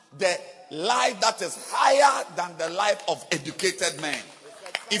the life that is higher than the life of educated men.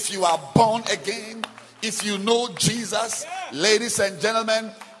 If you are born again, if you know Jesus, ladies and gentlemen,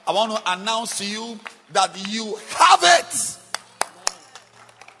 I want to announce to you that you have it.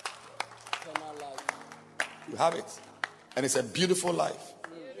 You have it. And it's a beautiful life.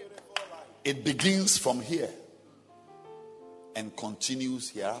 It begins from here and continues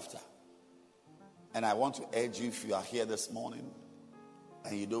hereafter. And I want to urge you, if you are here this morning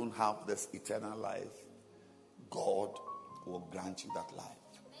and you don't have this eternal life, God will grant you that life.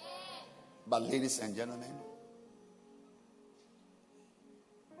 But ladies and gentlemen,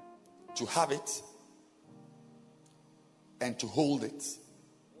 to have it and to hold it,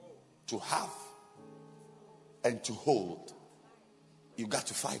 to have and to hold, you got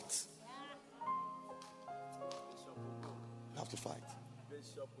to fight. You have to fight.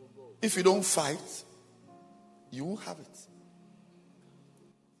 If you don't fight, you won't have it.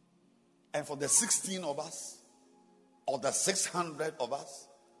 And for the 16 of us, or the 600 of us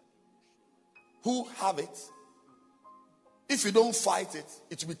who have it, if you don't fight it,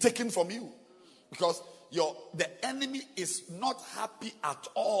 it will be taken from you. Because the enemy is not happy at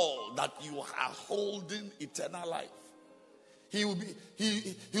all that you are holding eternal life. He will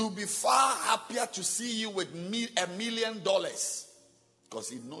be far happier to see you with $1 million, because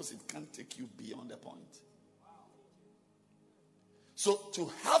he knows it can't take you beyond the point. So to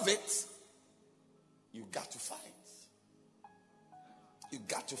have it, you got to fight. You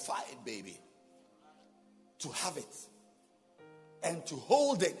got to fight, baby. To have it and to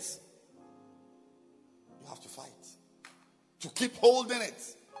hold it, you have to fight. To keep holding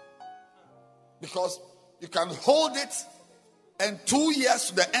it, because you can hold it and 2 years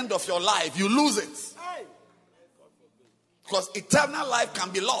to the end of your life, you lose it. Because eternal life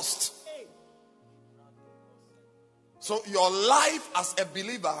can be lost. So your life as a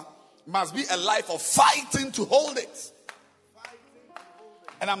believer must be a life of fighting to hold it.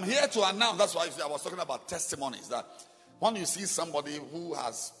 And I'm here to announce, that's why I was talking about testimonies, that when you see somebody who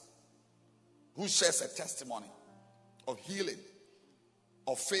shares a testimony of healing,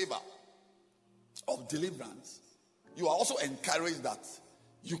 of favor, of deliverance, you are also encouraged that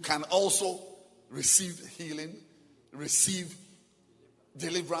you can also receive healing, receive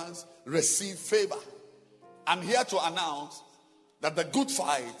deliverance, receive favor. I'm here to announce that the good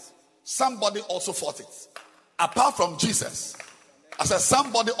fight, somebody also fought it. Apart from Jesus, I said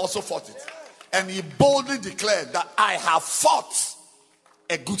somebody also fought it. And he boldly declared that I have fought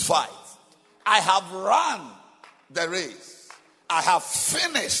a good fight. I have run the race. I have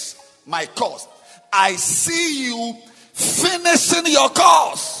finished my course. I see you finishing your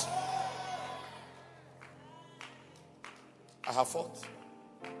course. I have fought.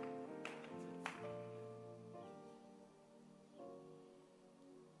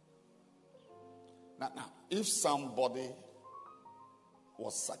 Now, if somebody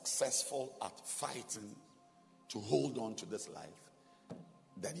was successful at fighting to hold on to this life,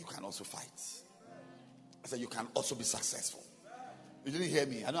 then you can also fight. I said you can also be successful. You didn't hear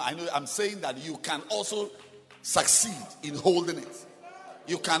me. I know. I'm saying that you can also succeed in holding it.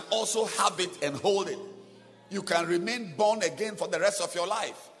 You can also have it and hold it. You can remain born again for the rest of your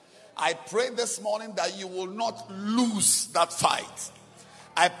life. I pray this morning that you will not lose that fight.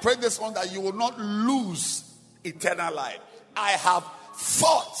 I pray this morning that you will not lose eternal life. I have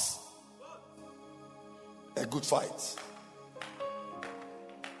fought a good fight.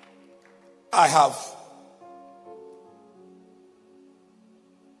 I have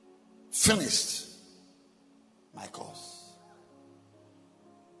finished my course.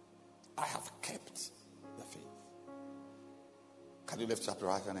 I have kept the faith. Can you lift up your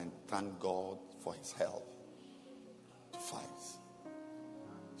right hand and thank God for his help to fight?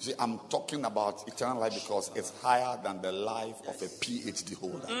 See, I'm talking about eternal life because it's higher than the life of a PhD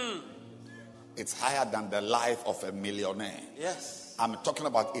holder. It's higher than the life of a millionaire. Yes. I'm talking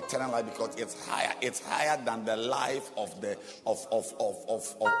about eternal life because it's higher. It's higher than the life of the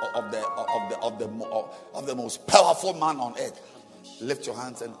most powerful man on earth. Lift your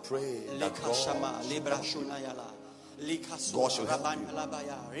hands and pray that God should help you.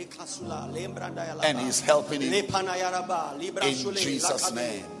 And he's helping you in Jesus'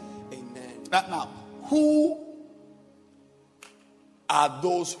 name. Amen. Now, who are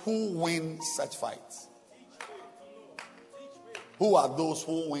those who win such fights? Who are those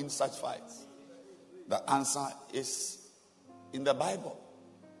who win such fights? The answer is in the Bible.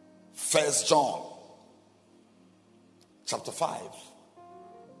 1 John chapter 5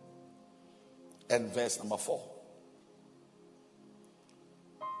 and verse number 4.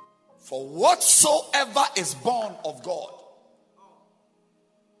 For whatsoever is born of God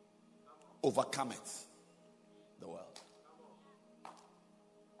overcometh the world.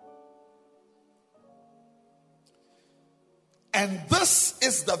 And this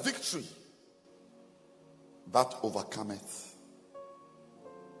is the victory that overcometh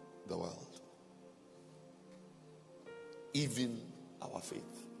the world, even our faith.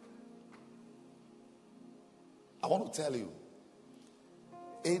 I want to tell you,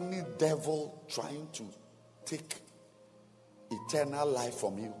 any devil trying to take eternal life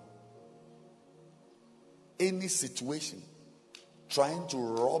from you, any situation trying to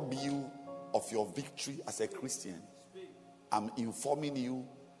rob you of your victory as a Christian, I'm informing you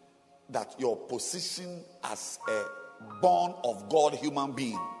that your position as a born of God human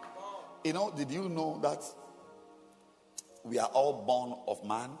being, you know, did you know that we are all born of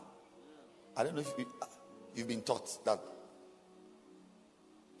man? I don't know if you've been taught that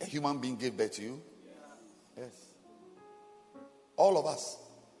a human being gave birth to you. Yes. All of us,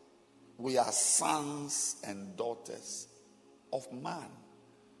 we are sons and daughters of man.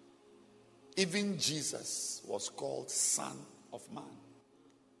 Even Jesus was called Son of Man.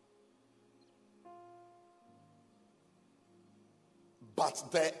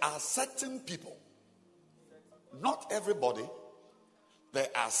 But there are certain people, not everybody, there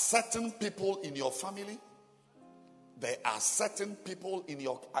are certain people in your family, there are certain people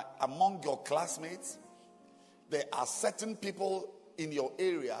among your classmates, there are certain people in your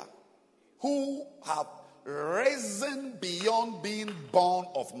area who have risen beyond being born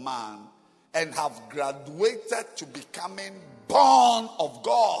of man and have graduated to becoming born of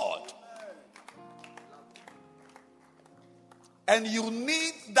God. And you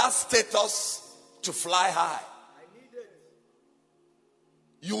need that status to fly high.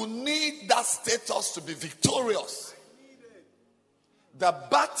 You need that status to be victorious. The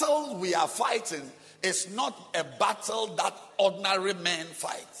battle we are fighting is not a battle that ordinary men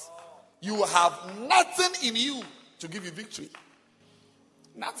fight. You have nothing in you to give you victory.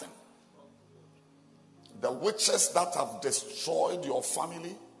 Nothing. The witches that have destroyed your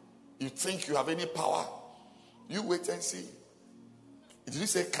family, you think you have any power? You wait and see. Did you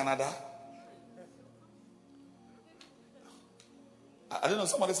say Canada? I don't know.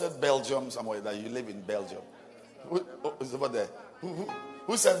 Somebody said Belgium somewhere, that you live in Belgium. Who is over there?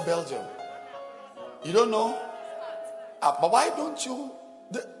 Who said Belgium? You don't know? But why don't you,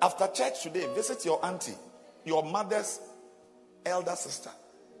 after church today, visit your auntie, your mother's elder sister?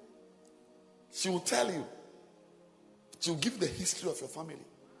 She will tell you. She will give the history of your family.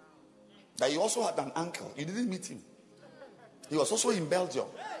 That you also had an uncle. You didn't meet him. He was also in Belgium.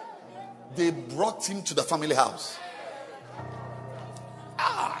 They brought him to the family house.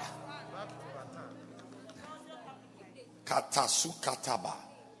 Katasu kataba.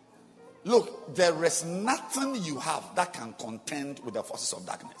 Look, there is nothing you have that can contend with the forces of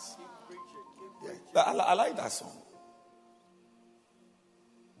darkness. Yeah. I like that song.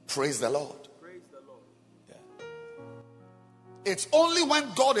 Praise the Lord. Yeah. It's only when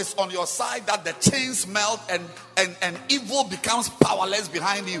God is on your side that the chains melt and evil becomes powerless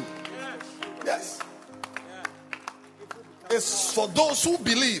behind you. Yes. It's for those who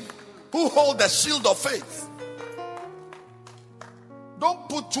believe, who hold the shield of faith. Don't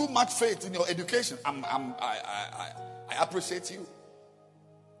put too much faith in your education. I appreciate you.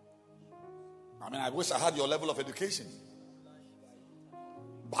 I mean, I wish I had your level of education.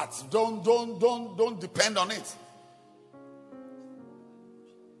 But don't depend on it.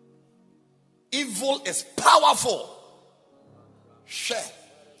 Evil is powerful. Share.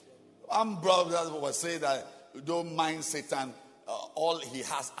 One brother was saying that don't mind Satan. All he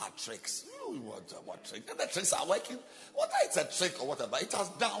has are tricks. What tricks? The tricks are working. Whether it's a trick or whatever, it has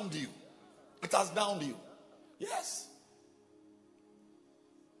downed you. It has downed you. Yes.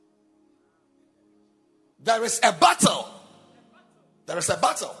 There is a battle. There is a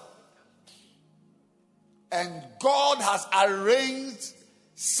battle. And God has arranged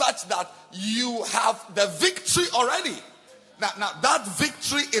such that you have the victory already. Now that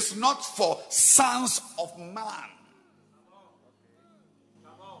victory is not for sons of man.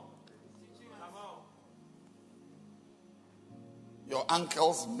 Your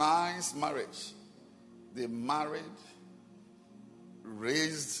uncle's nice marriage. They married,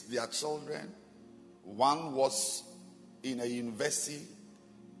 raised their children. One was in a university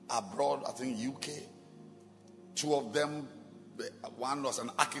abroad, I think UK. Two of them, one was an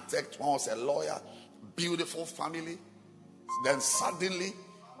architect, one was a lawyer. Beautiful family. Then suddenly,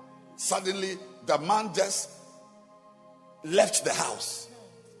 the man just left the house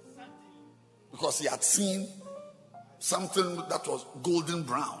because he had seen something that was golden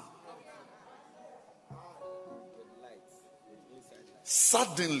brown.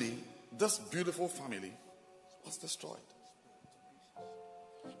 Suddenly, this beautiful family was destroyed.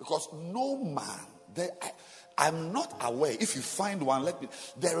 Because no man, I'm not aware, if you find one,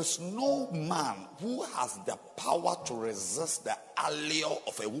 there is no man who has the power to resist the allure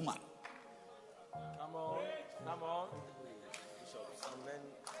of a woman. Come on.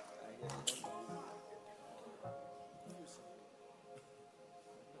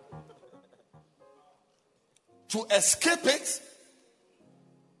 To escape it,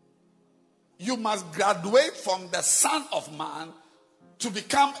 you must graduate from the son of man to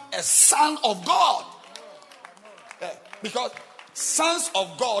become a son of God. Because sons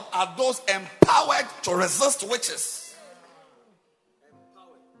of God are those empowered to resist witches.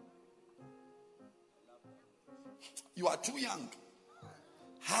 You are too young.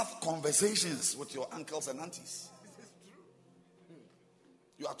 Have conversations with your uncles and aunties.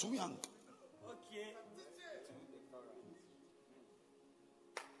 You are too young.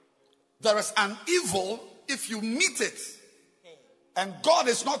 There is an evil if you meet it and God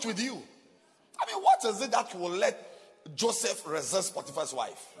is not with you. I mean, what is it that will let Joseph resist Potiphar's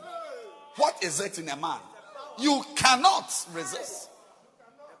wife? What is it in a man? You cannot resist.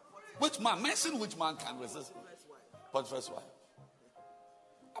 Which man? Mention which man can resist Potiphar's wife.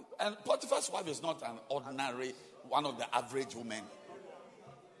 And Potiphar's wife is not an ordinary, one of the average women.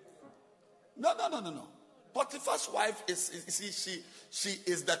 No. Potiphar's wife she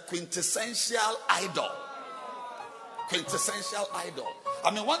is the quintessential idol. Quintessential idol.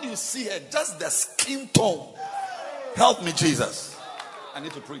 I mean, when you see her, just the skin tone. Help me, Jesus. I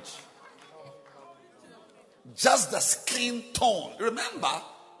need to preach. Just the skin tone. Remember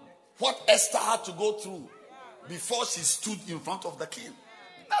what Esther had to go through before she stood in front of the king.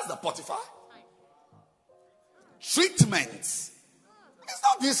 That's the Potiphar. Treatments. It's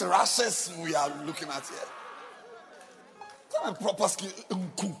not these rashes we are looking at here. Come on, proper skin.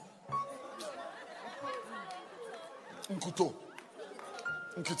 Nkuto.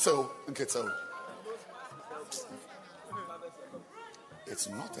 Nkitseo. It's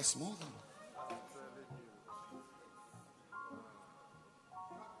not a small thing.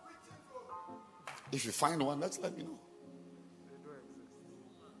 If you find one, let me know.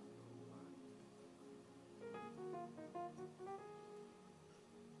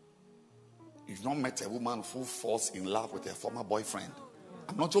 You've not met a woman who falls in love with her former boyfriend.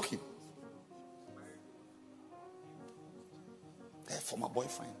 I'm not joking. Her former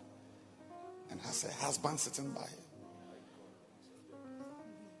boyfriend. And has a husband sitting by her.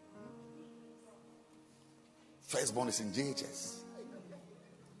 Firstborn is in JHS.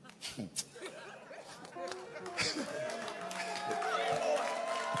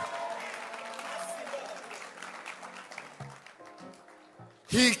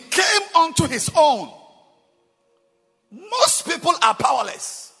 He came unto his own. Most people are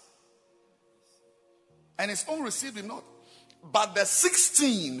powerless. And his own received him not. But the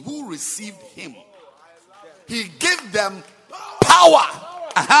 16 who received him, he gave them power.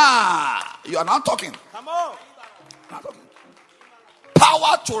 Aha! You are not talking. Come on. Not talking.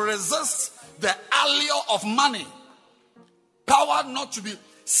 Power to resist the allure of money. Power not to be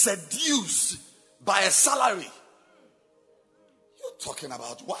seduced by a salary. You're talking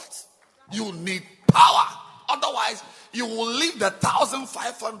about what? You need power. Otherwise, you will leave the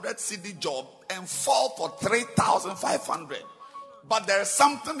 1,500 CD job and fall for 3,500. But there is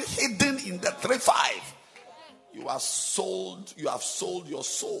something hidden in the 3,500. You have sold your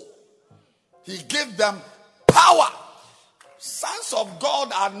soul. He gave them power. Sons of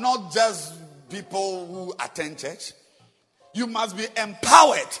God are not just people who attend church. You must be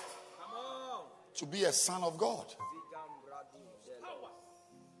empowered to be a son of God.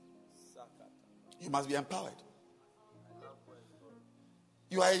 You must be empowered.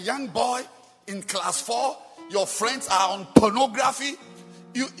 You are a young boy in class 4. Your friends are on pornography.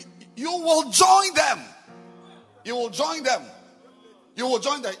 You will join them. You will join them. You will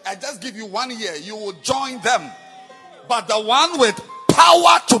join them. I just give you 1 year. You will join them. But the one with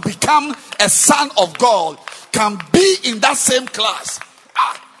power to become a son of God can be in that same class.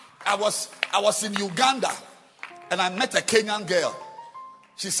 I was in Uganda and I met a Kenyan girl.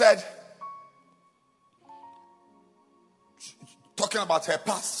 She said, talking about her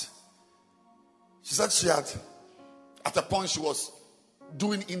past, she said she had At a point, she was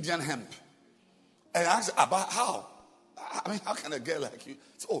doing Indian hemp. And I asked her about how. I mean, how can a girl like you?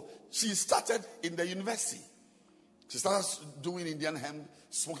 So she started in the university. She started doing Indian hemp,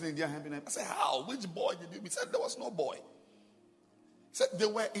 smoking Indian hemp. I said, how? Which boy did you? He said, there was no boy. He said they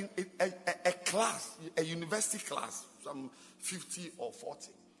were in a class, a university class, some 50 or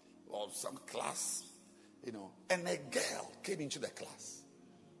 40, or some class, and a girl came into the class.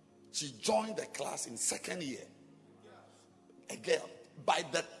 She joined the class in second year. A girl. By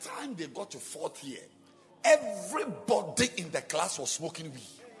the time they got to fourth year, everybody in the class was smoking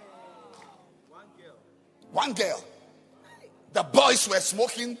weed. One girl. The boys were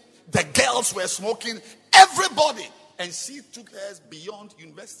smoking, the girls were smoking, everybody. And she took hers beyond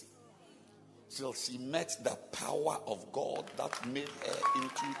university. Till she met the power of God that made her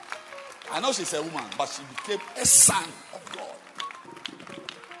into, I know she's a woman, but she became a son of God.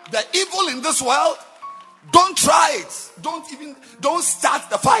 The evil in this world, don't try it. Don't start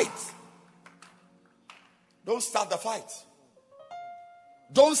the fight. Don't start the fight.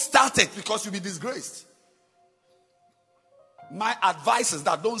 Don't start it because you'll be disgraced. My advice is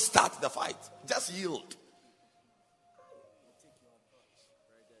that don't start the fight. Just yield.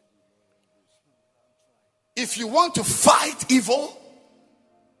 If you want to fight evil,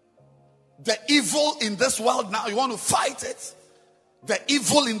 the evil in this world now, you want to fight it. The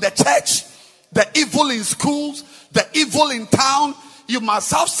evil in the church, the evil in schools, the evil in town, you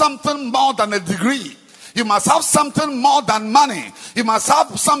must have something more than a degree. You must have something more than money. You must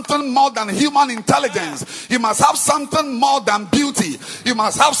have something more than human intelligence. You must have something more than beauty. You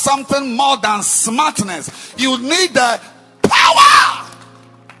must have something more than smartness. You need the power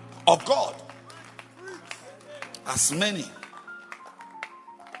of God. As many.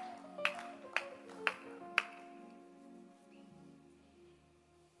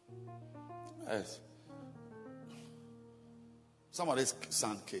 Yes. Somebody's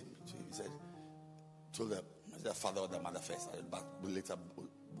son came to him. He said, told the father or the mother first, but later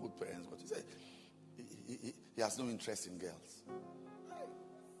both parents. But he said he has no interest in girls.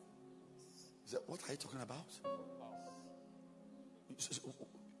 He said, what are you talking about?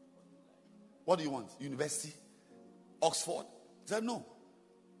 What do you want? University? Oxford? He said, no.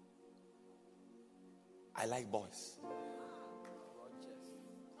 I like boys.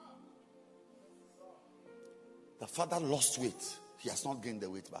 The father lost weight. He has not gained the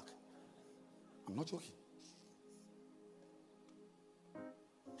weight back. I'm not joking.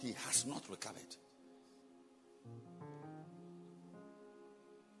 He has not recovered.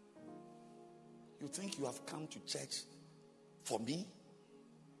 You think you have come to church for me?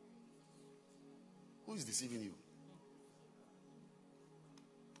 Who is deceiving you?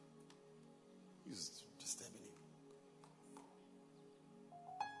 Who is disturbing you?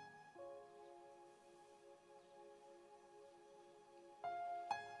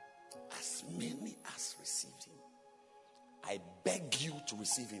 As many as received him, I beg you to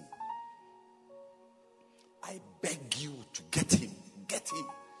receive him. I beg you to get him. Get him.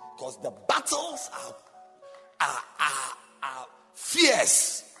 Because the battles are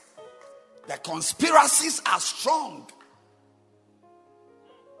fierce. The conspiracies are strong.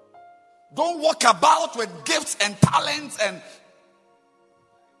 Don't walk about with gifts and talents and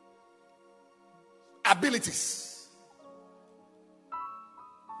abilities.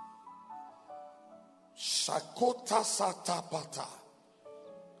 Shakota satapata.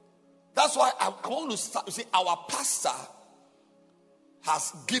 That's why I want to start to say our pastor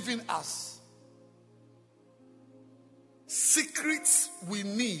has given us secrets we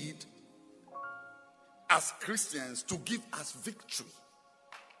need as Christians to give us victory.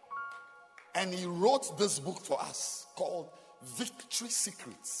 And he wrote this book for us called Victory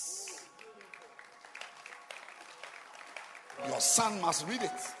Secrets. Your son must read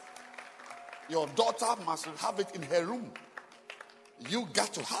it. Your daughter must have it in her room. You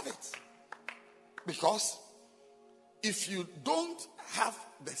got to have it. Because if you don't have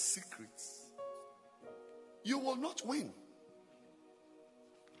the secrets, you will not win.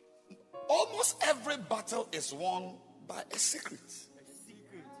 Almost every battle is won by a secret.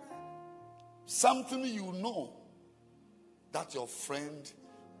 Something you know that your friend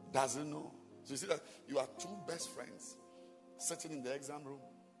doesn't know. So you see that you are two best friends sitting in the exam room,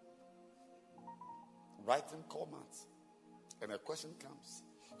 writing comments, and a question comes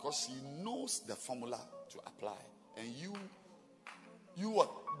because she knows the formula to apply, and you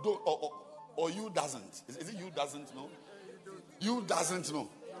don't, or you doesn't. Is it you doesn't know? You doesn't know.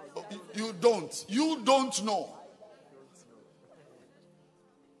 You don't know.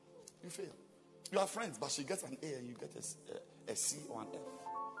 You fail. You are friends, but she gets an A and you get a C or an F.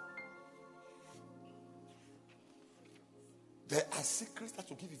 There are secrets that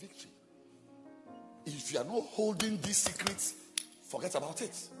will give you victory. If you are not holding these secrets, forget about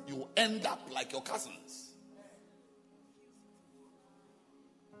it. You will end up like your cousins.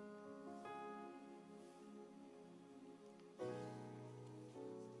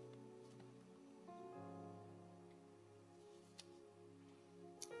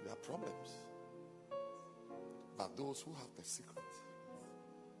 There are problems. But those who have the secret,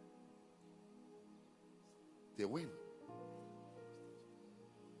 they win.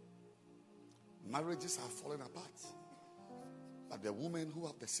 Marriages are falling apart. But the women who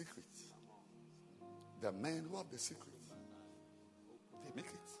have the secret, the men who have the secret, they make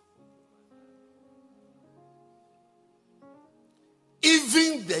it.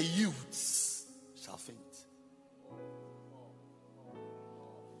 Even the youths shall faint.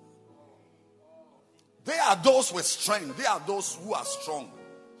 They are those with strength. They are those who are strong.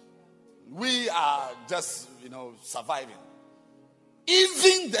 We are just, surviving.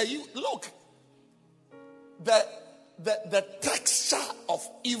 Even the youth, look, the texture of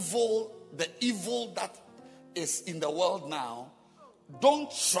evil, the evil that is in the world now,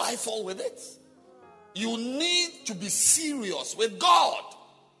 don't trifle with it. You need to be serious with God.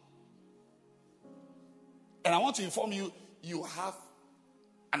 And I want to inform you, you have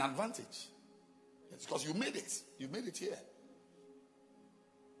an advantage. It's because you made it. You made it here.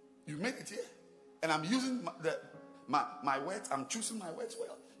 You made it here. And I'm using my words. I'm choosing my words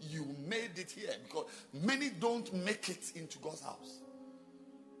well. You made it here because many don't make it into God's house.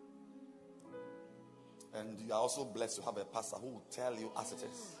 And you are also blessed to have a pastor who will tell you as it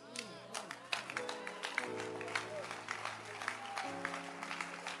is.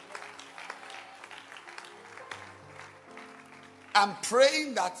 I'm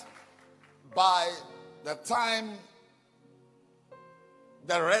praying that by the time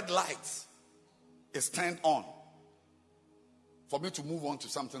the red light is turned on, for me to move on to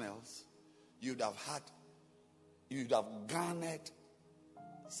something else, you'd have garnered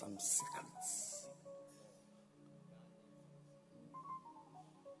some secrets.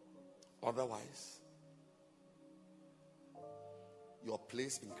 Otherwise, your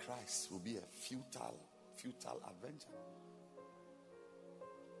place in Christ will be a futile adventure.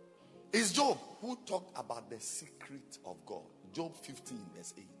 It's Job who talked about the secret of God. Job 15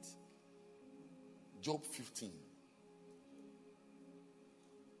 verse 8. Job 15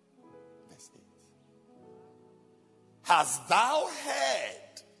 verse 8. Hast thou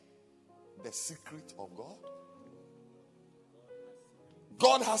heard the secret of God?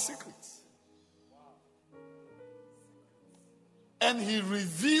 God has secrets. And he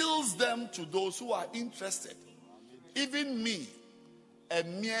reveals them to those who are interested. Even me, a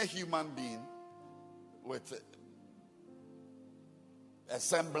mere human being with a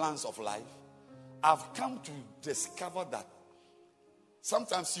semblance of life, I've come to discover that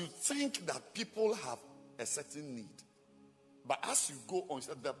sometimes you think that people have a certain need. But as you go on,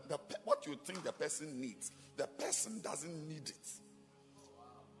 what you think the person needs, the person doesn't need it.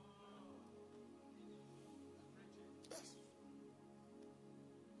 Yes.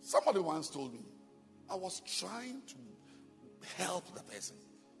 Somebody once told me, I was trying to help the person.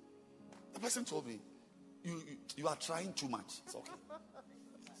 The person told me, you are trying too much. It's okay.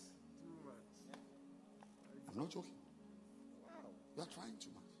 I'm not joking. You are trying too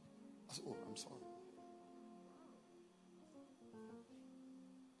much. I said, oh, I'm sorry.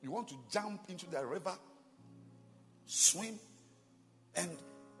 You want to jump into the river, swim, and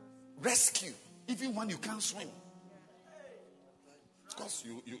rescue, even when you can't swim. Because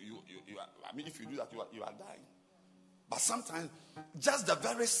you are, if you do that, you are dying. But sometimes, just the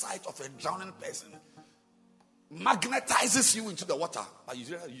very sight of a drowning person magnetizes you into the water, but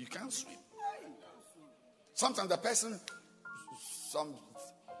you can't swim. Sometimes the person,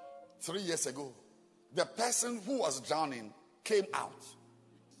 3 years ago, the person who was drowning came out.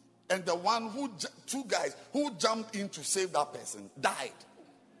 And the two guys who jumped in to save that person died.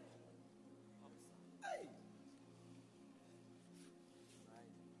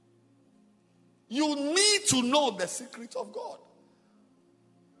 You need to know the secret of God.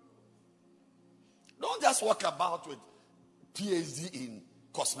 Don't just walk about with PhD in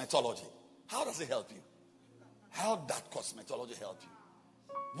cosmetology. How does it help you? How does cosmetology help you?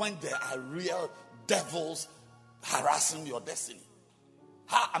 When there are real devils harassing your destiny.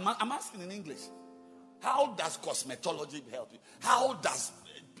 I'm asking in English. How does cosmetology help you? How does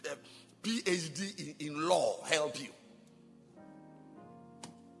PhD in law help you?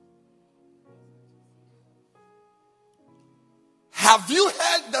 Have you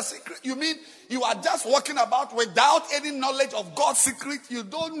heard the secret? You mean you are just walking about without any knowledge of God's secret? You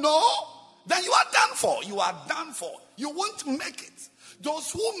don't know then you are done for. You are done for. You won't make it.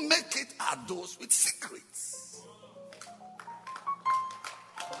 Those who make it are those with secrets.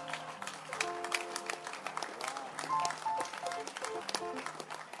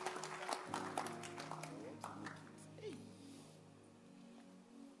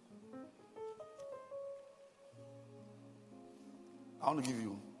 I want to give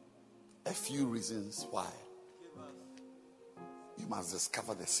you a few reasons why you must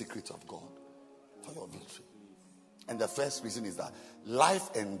discover the secret of God for your victory. And the first reason is that life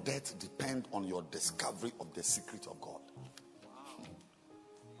and death depend on your discovery of the secret of God.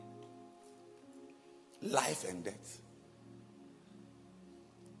 Life and death.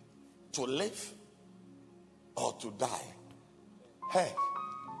 To live or to die. Hey.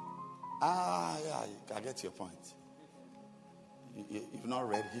 Yeah, I get your point. You've not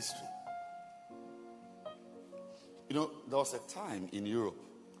read history. You know, there was a time in Europe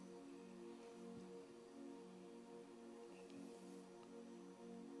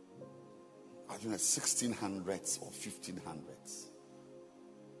I think the 1600s or 1500s.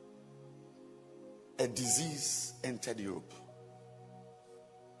 A disease entered Europe.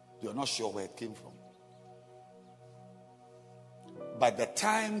 They are not sure where it came from. By the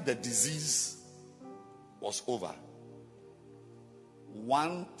time the disease was over,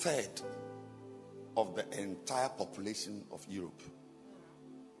 1/3 of the entire population of Europe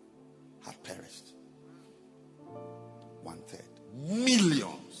had perished. 1/3.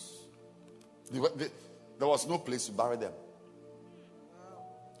 Millions. There was no place to bury them.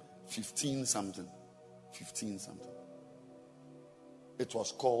 15 something. It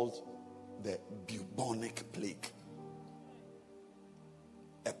was called the bubonic plague.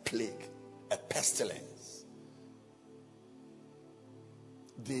 A plague, a pestilence.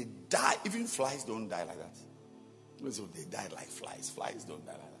 They die. Even flies don't die like that. So they die like flies. Flies don't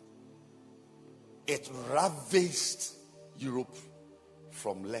die like that. It ravaged Europe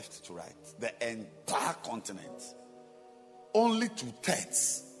from left to right. The entire continent. Only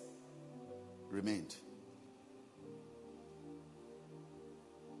 2/3 remained.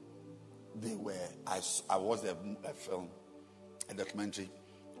 They were, I watched a film, a documentary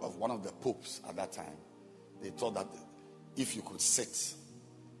of one of the popes at that time. They thought that if you could sit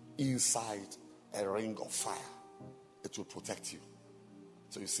inside a ring of fire, it would protect you.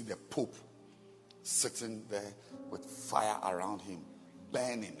 So you see the Pope sitting there with fire around him,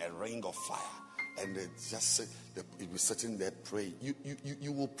 burning a ring of fire, and they just sit, he was sitting there praying.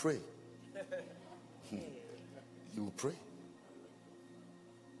 You will pray. You will pray.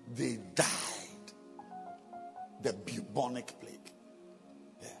 They died. The bubonic plague.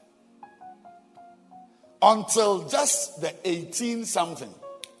 Yeah. Until just the 18 something,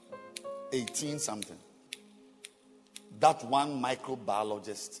 that one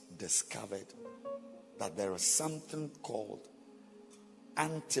microbiologist discovered that there is something called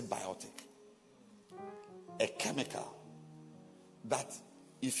antibiotic, a chemical that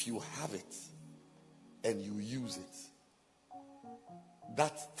if you have it and you use it,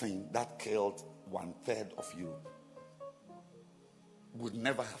 that thing that killed 1/3 of Europe would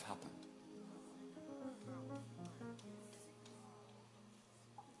never have happened.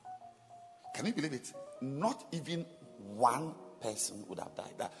 Can you believe it? Not even one person would have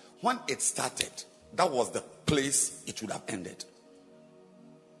died. That when it started, that was the place it would have ended.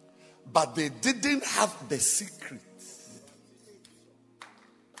 But they didn't have the secret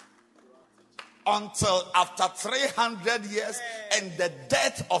until after 300 years and the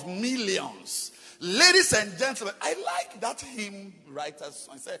death of millions. Ladies and gentlemen, I like that hymn writer's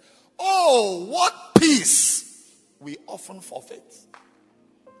song. Say, oh, what peace we often forfeit.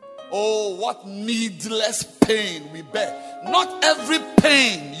 Oh, what needless pain we bear. Not every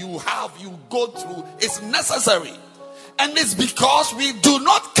pain you have, you go through is necessary. And it's because we do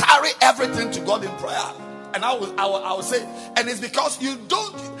not carry everything to God in prayer. And I will say, and it's because you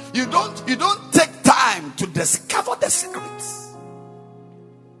don't take time to discover the secrets.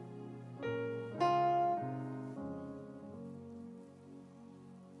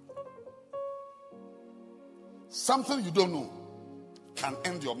 Something you don't know can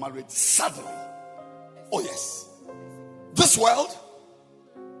end your marriage suddenly. Oh yes. This world,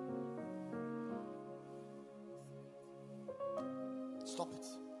 stop it.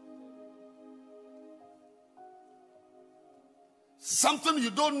 Something you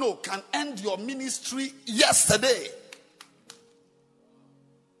don't know can end your ministry yesterday.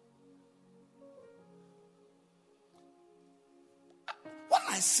 When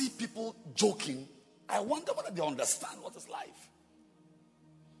I see people joking, I wonder whether they understand what is life.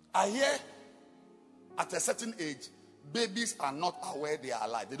 I hear at a certain age, babies are not aware they are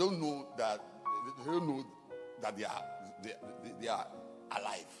alive. They don't know that they are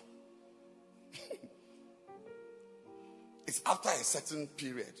alive. It's after a certain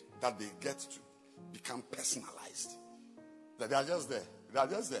period that they get to become personalized. That they are just there. They are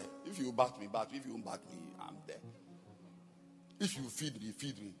just there. If you bat me, bat me. If you won't bat me, I'm there. If you feed me,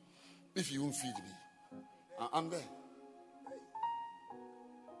 feed me. If you won't feed me, I'm there.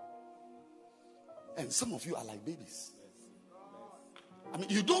 And some of you are like babies. I mean,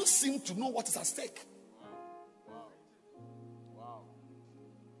 you don't seem to know what is at stake.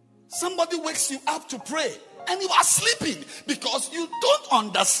 Somebody wakes you up to pray and you are sleeping because you don't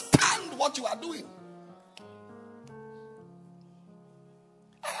understand what you are doing.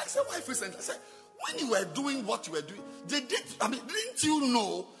 I asked my wife recently, I said, when you were doing what you were doing, didn't you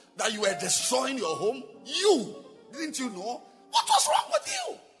know that you were destroying your home? Didn't you know? What was wrong with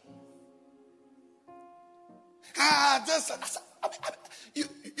you?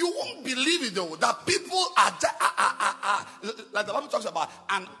 You won't believe it though, that people are like the Bible talks about,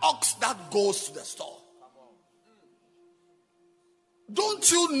 an ox that goes to the store. Don't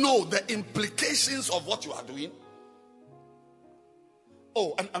you know the implications of what you are doing?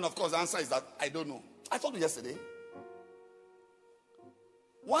 Oh, and of course the answer is that I don't know. I told you yesterday.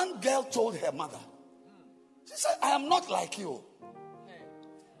 One girl told her mother, she said, I am not like you.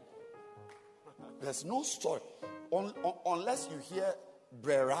 There's no story. Unless you hear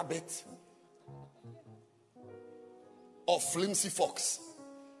Brer Rabbit or Flimsy Fox.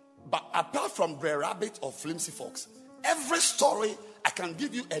 But apart from Brer Rabbit or Flimsy Fox, every story I can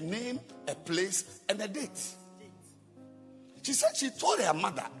give you a name, a place, and a date. She said she told her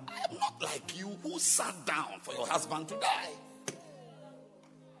mother, I am not like you who sat down for your husband to die.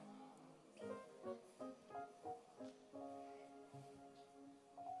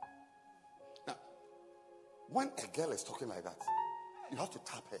 When a girl is talking like that, you have to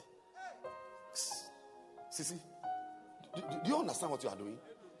tap her. Sissy, do you understand what you are doing?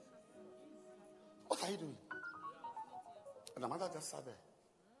 What are you doing? And the mother just sat there,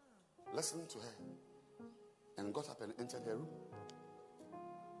 listening to her, and got up and entered her room.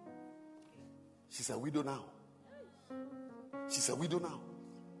 She's a widow now. She's a widow now.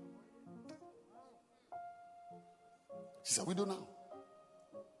 She's a widow now.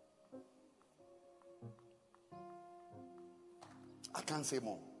 I can't say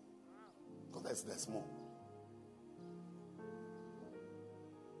more because there's more.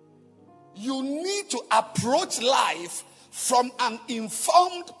 You need to approach life from an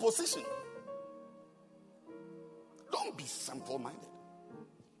informed position. Don't be simple-minded.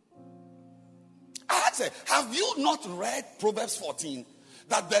 I say, have you not read Proverbs 14?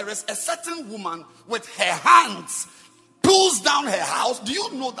 That there is a certain woman with her hands pulls down her house. Do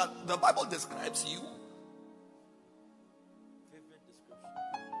you know that the Bible describes you?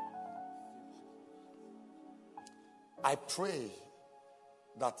 I pray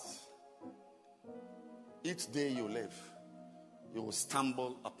that each day you live, you will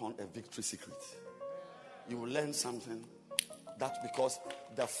stumble upon a victory secret. You will learn something that, because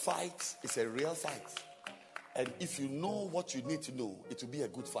the fight is a real fight. And if you know what you need to know, it will be a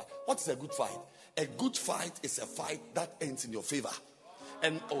good fight. What is a good fight? A good fight is a fight that ends in your favor.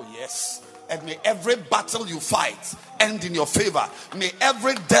 And oh yes, and may every battle you fight end in your favor. May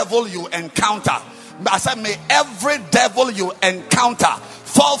every devil you encounter, I said, may every devil you encounter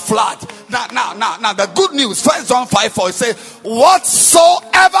fall flat. Now, the good news, 1 John 5:4, it says,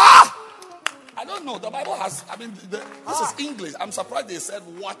 whatsoever. I don't know, the Bible has, this is English. I'm surprised they said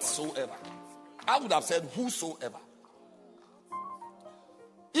whatsoever. I would have said whosoever.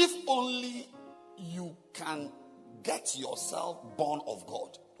 If only you can get yourself born of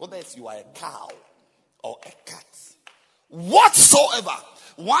God, whether it's you are a cow or a cat, whatsoever,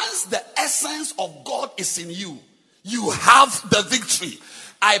 once the essence of God is in you, you have the victory.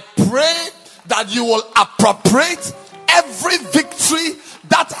 I pray that you will appropriate every victory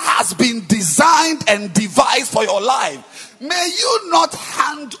that has been designed and devised for your life. May you not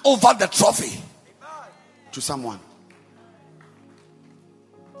hand over the trophy to someone,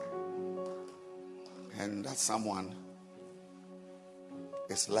 and that someone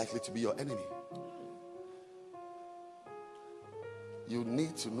is likely to be your enemy. You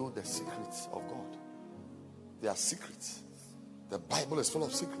need to know the secrets of God. They are secrets. The Bible is full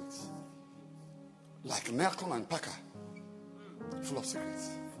of secrets. Like Nelson and Parker, full of secrets.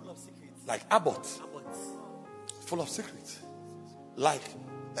 Like Abbott, full of secrets. Like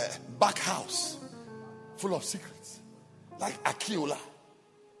Backhouse, full of secrets. Like Akiola,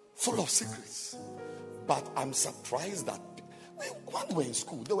 full of secrets. But I'm surprised that When we were in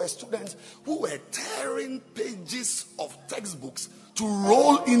school, there were students who were tearing pages of textbooks to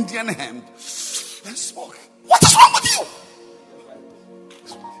roll Indian hemp and smoke. What is wrong with you?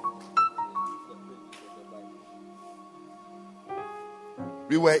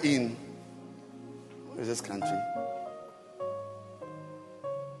 We were in, where is this country?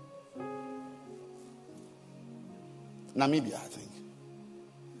 Namibia, I think.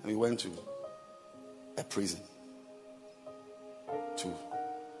 And we went to a prison to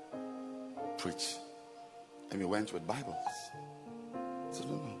preach. And we went with Bibles. I said,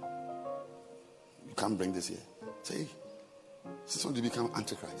 no. You can't bring this here. Say, since when did you become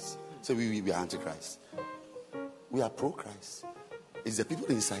Antichrist? Say, we are Antichrist. We are pro-Christ. It's the people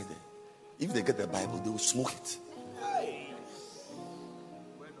inside there. If they get the Bible, they will smoke it.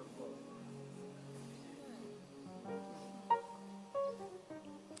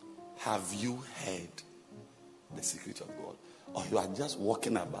 Have you heard the secret of God? Or you are just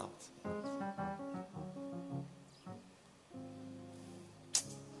walking about?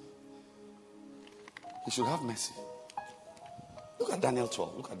 He should have mercy. Look at Daniel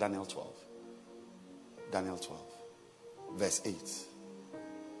 12. Look at Daniel 12. Daniel 12. Verse 8.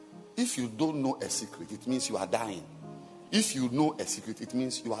 If you don't know a secret, it means you are dying. If you know a secret, it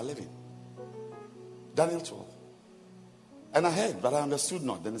means you are living. Daniel 12. And I heard, but I understood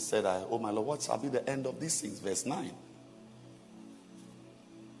not. Then it said, oh my Lord, what shall be the end of these things? Verse 9.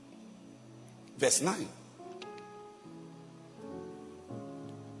 Verse 9.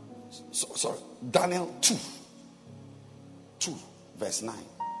 Sorry. Daniel 2. 2. Verse 9.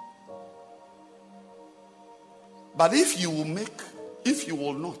 But if you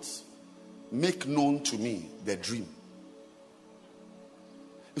will not make known to me the dream.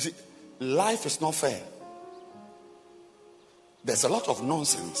 You see, life is not fair. There's a lot of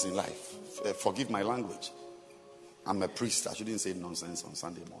nonsense in life. Forgive my language. I'm a priest. I shouldn't say nonsense on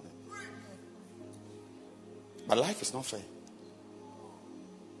Sunday morning. But life is not fair.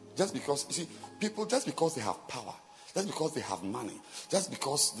 Just because, you see, people, just because they have power, just because they have money, just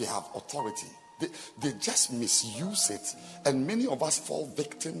because they have authority, they just misuse it. And many of us fall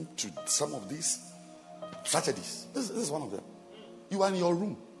victim to some of these tragedies. This is one of them. You are in your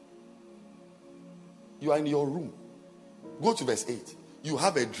room. You are in your room. Go to verse 8. You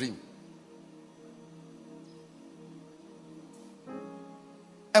have a dream.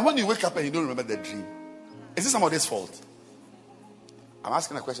 And when you wake up and you don't remember the dream, is it somebody's fault? I'm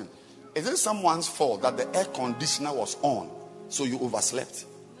asking a question. Is it someone's fault that the air conditioner was on so you overslept?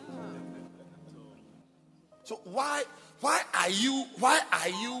 So why are you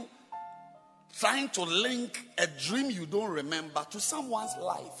trying to link a dream you don't remember to someone's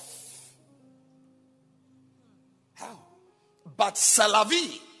life? How? But c'est la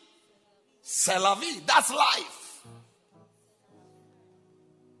vie. C'est la vie. That's life.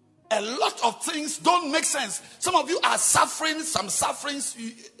 A lot of things don't make sense. Some of you are suffering some sufferings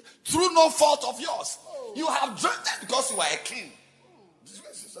through no fault of yours. You have dreamt it because you are a king. Just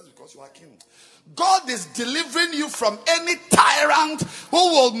because you are a king. God is delivering you from any tyrant who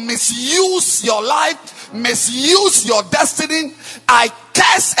will misuse your life, misuse your destiny. I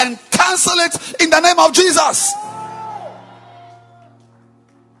curse and cancel it in the name of Jesus.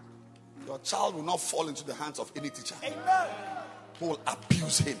 Your child will not fall into the hands of any teacher who will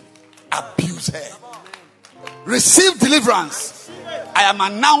abuse him, abuse her. Receive deliverance. I am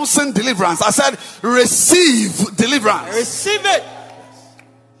announcing deliverance. I said, receive deliverance. Receive it.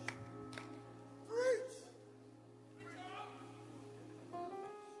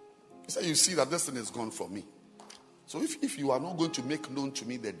 So you see that this thing is gone for me. So if you are not going to make known to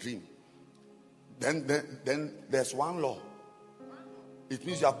me the dream, then there's one law. It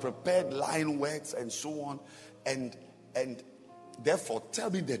means you have prepared lying words and so on, and therefore tell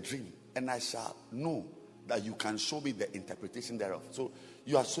me the dream, and I shall know that you can show me the interpretation thereof. So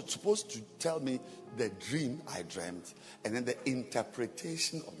you are supposed to tell me the dream I dreamt, and then the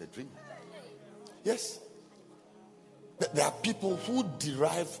interpretation of the dream. Yes. There are people who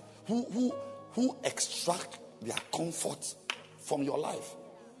derive, who extract their comfort from your life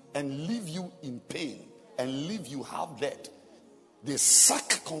and leave you in pain and leave you half dead. They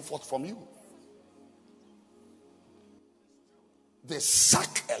suck comfort from you. They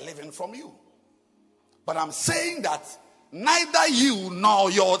suck a living from you. But I'm saying that neither you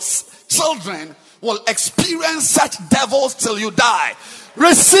nor your children will experience such devils till you die.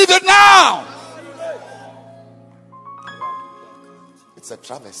 Receive it now. It's a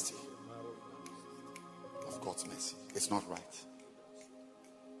travesty of God's mercy. It's not right.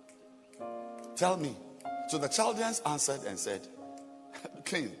 Tell me. So the Chaldeans answered and said,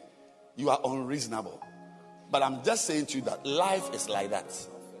 King, you are unreasonable. But I'm just saying to you that life is like that.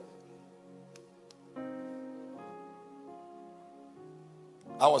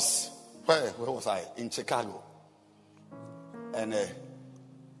 I was, where was I? In Chicago. And a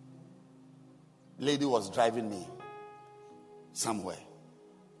lady was driving me somewhere.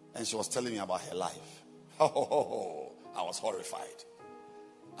 And she was telling me about her life. Oh, I was horrified.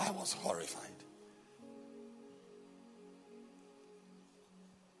 I was horrified.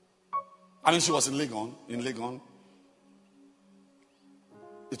 I mean, she was in Legon.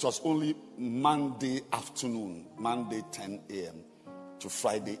 It was only Monday afternoon, Monday 10 a.m. to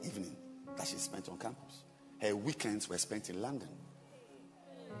Friday evening that she spent on campus. Her weekends were spent in London.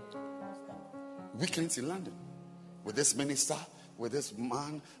 Weekends in London. With this minister, with this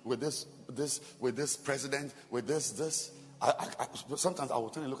man, with this president, with this. Sometimes I will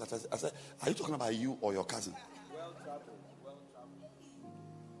turn and look at her. I said, are you talking about you or your cousin?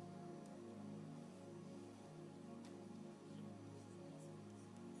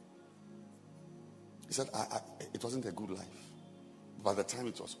 He said, it wasn't a good life. By the time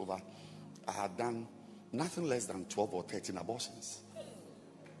it was over, I had done nothing less than 12 or 13 abortions.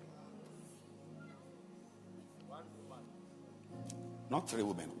 Not 3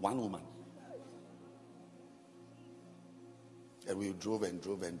 women, 1 woman. And we drove, and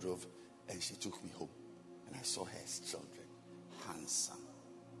she took me home. And I saw her children. Handsome,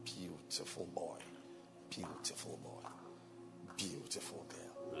 beautiful boy, beautiful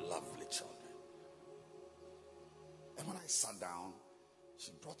girl, lovely children. And when I sat down,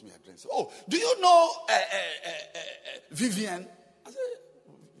 she brought me a drink. Said, oh, do you know Vivian? I said,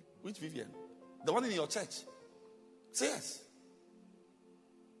 which Vivian? The one in your church? Say yes.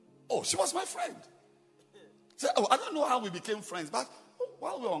 Oh, she was my friend. Say, oh, I don't know how we became friends, but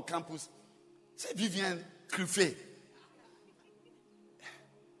while we were on campus, say Vivian Criffet.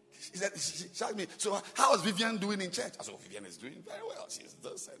 She asked me, so how is Vivian doing in church? I said, oh, Vivian is doing very well. She's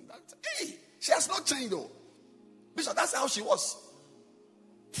this and that. Hey, she has not changed though. Bishop, that's how she was.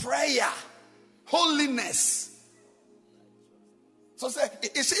 Prayer, holiness. So say,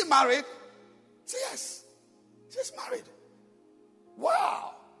 is she married? Say yes. She's married.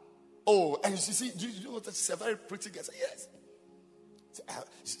 Wow. Oh, and you see, do you know that she's a very pretty girl? Say yes.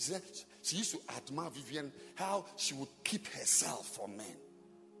 She said she used to admire Vivian, how she would keep herself from men.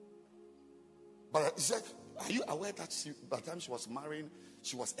 But he said, are you aware that by the time she was marrying,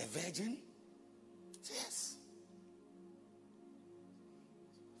 she was a virgin? Say yes.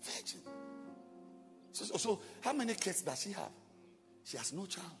 Virgin. So how many kids does she have? She has no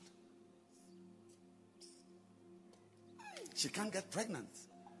child. She can't get pregnant.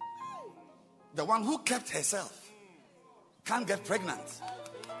 The one who kept herself can't get pregnant.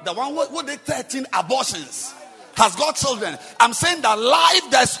 The one who did 13 abortions has got children. I'm saying that life,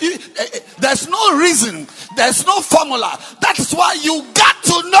 there's no reason, there's no formula. That's why you got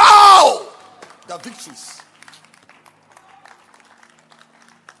to know the victories.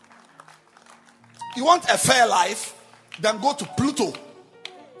 You want a fair life? Then go to Pluto.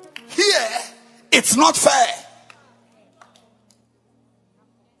 Here, it's not fair.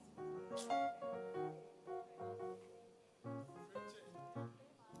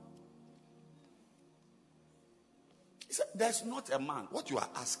 He said, there's not a man. What you are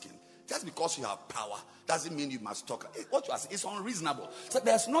asking, just because you have power, doesn't mean you must talk. What you are asking is unreasonable. So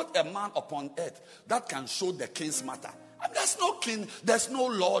there's not a man upon earth that can show the king's matter. And there's no king, there's no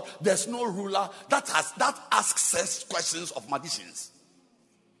lord, there's no ruler that asks such questions of magicians.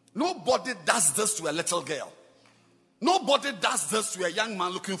 Nobody does this to a little girl. Nobody does this to a young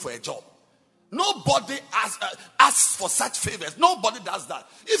man looking for a job. Nobody asks for such favors. Nobody does that.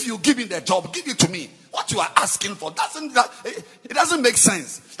 If you give me the job, give it to me. What you are asking for it doesn't make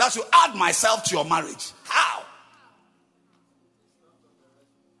sense. That you add myself to your marriage. How?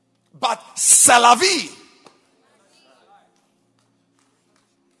 But c'est la vie.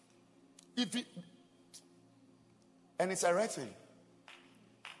 And it's a writing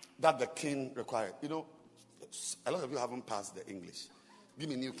that the king required. You know, a lot of you haven't passed the English. Give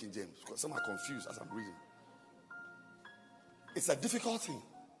me New King James, because some are confused as I'm reading. It's a difficult thing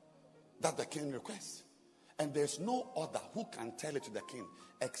that the king requests. And there's no other who can tell it to the king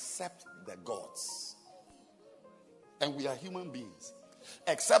except the gods. And we are human beings.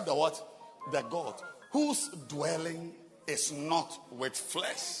 Except the what? The God, whose dwelling is not with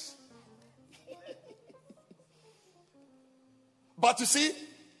flesh. But you see,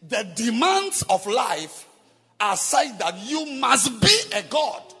 the demands of life are such that you must be a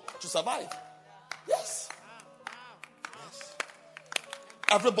God to survive. Yes.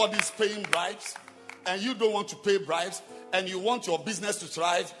 Everybody's paying bribes, and you don't want to pay bribes, and you want your business to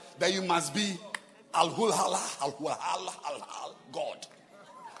thrive, then you must be God.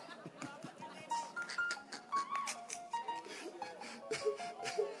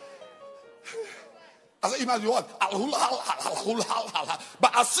 I said, imagine what?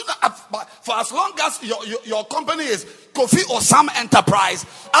 But for as long as your company is Kofi or some enterprise,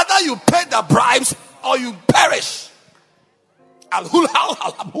 either you pay the bribes or you perish.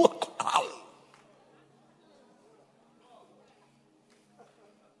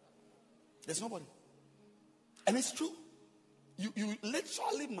 There's nobody. And it's true. You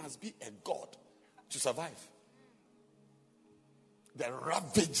literally must be a god to survive the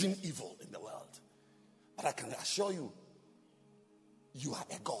ravaging evil in the world. But I can assure you, you are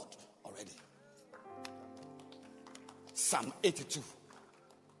a god already. Psalm 82,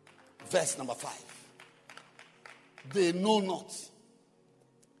 verse number 5. They know not,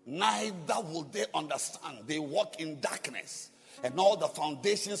 neither will they understand. They walk in darkness, and all the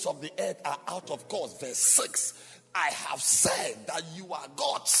foundations of the earth are out of course. Verse 6. I have said that you are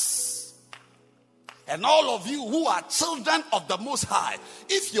gods. And all of you who are children of the Most High,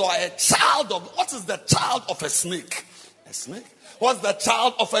 if you are a child of, what is the child of a snake? A snake? What's the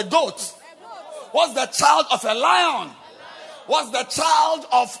child of a goat? What's the child of a lion? What's the child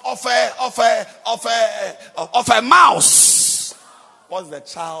of a mouse? What's the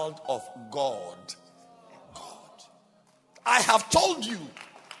child of God? God. I have told you.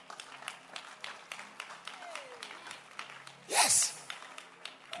 Yes.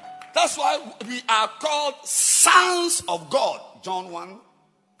 That's why we are called sons of God. John 1,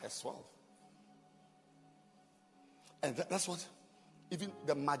 verse 12. And that's what even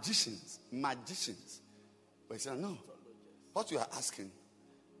the magicians, they say, no, what you are asking,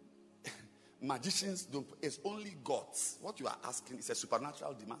 magicians don't, it's only gods. What you are asking is a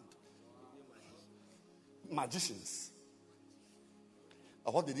supernatural demand. Magicians.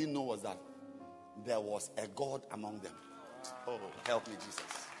 But what they didn't know was that there was a God among them. Oh, help me, Jesus.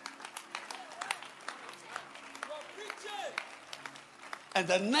 And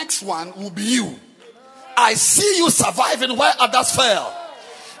the next one will be you. I see you surviving where others fail.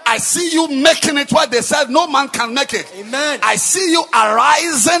 I see you making it where they said no man can make it. Amen. I see you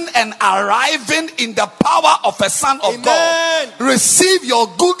arising and arriving in the power of a son of Amen. God. Receive your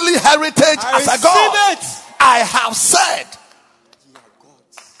goodly heritage as a God. It. I have said,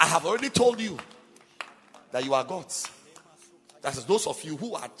 I have already told you that you are gods. That is those of you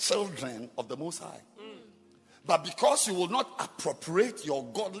who are children of the Most High. But because you will not appropriate your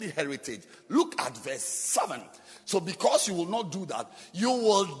godly heritage, look at verse 7. So because you will not do that, you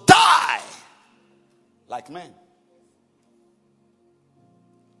will die like men.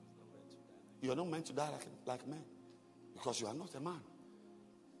 You are not meant to die like men, because you are not a man.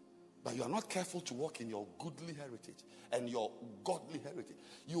 But you are not careful to walk in your goodly heritage and your godly heritage.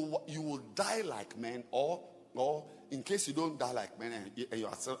 You will die like men, or in case you don't die like men and you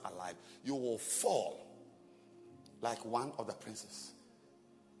are still alive, you will fall like one of the princes.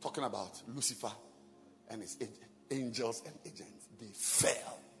 Talking about Lucifer and his angels and agents. They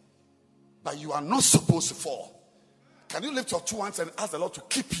fell. But you are not supposed to fall. Can you lift your two hands and ask the Lord to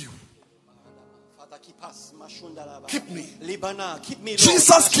keep you? Keep me.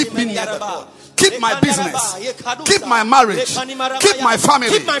 Jesus, keep me near the Lord. Keep my business. Keep my marriage. Keep my family.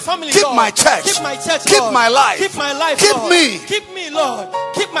 Keep my church. Keep my life. Keep me. Keep me, Lord.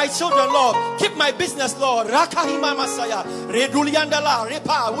 Keep my children, Lord. Keep my business, Lord. Rakahima Masaya. Reduliandala.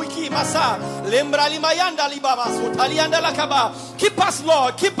 Repa. Wiki Masa. Lembralimayanda Libaba. Sotalianda Lakaba. Keep us,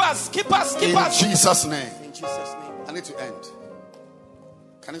 Lord. Keep us. Keep us. Keep us. In Jesus' name. In Jesus' name. I need to end.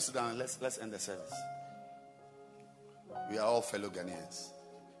 Can you sit down and let's end the service? We are all fellow Ghanaians.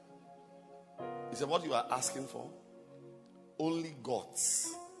 He said, what you are asking for, only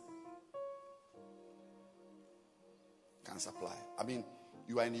gods can supply. I mean,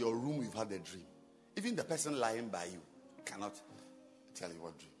 you are in your room, you've had a dream. Even the person lying by you cannot tell you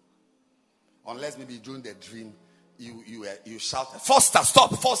what dream. Unless maybe during the dream, you shout, Foster,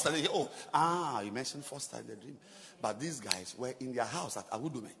 stop, Foster. You mentioned Foster in the dream. But these guys were in their house at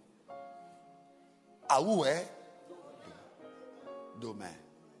Awudume. Awuwe? Dome.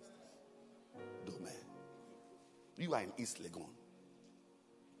 You are in East Legon.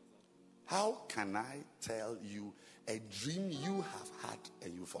 How can I tell you a dream you have had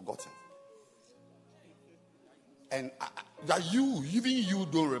and you've forgotten? And that even you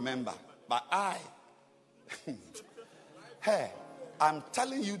don't remember. But hey, I'm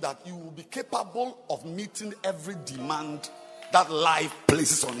telling you that you will be capable of meeting every demand that life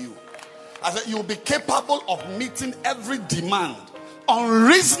places on you. I said you will be capable of meeting every demand.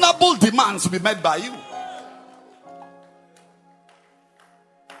 Unreasonable demands will be met by you.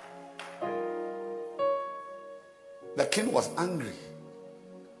 king was angry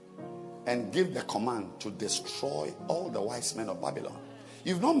and gave the command to destroy all the wise men of Babylon.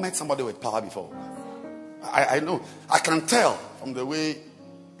 You've not met somebody with power before. I know. I can tell from the way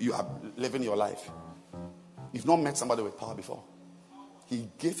you are living your life. You've not met somebody with power before. He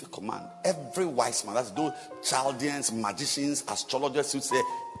gave a command. Every wise man, that's those Chaldeans, magicians, astrologers, who say,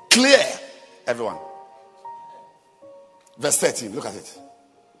 clear everyone. Verse 13, look at it.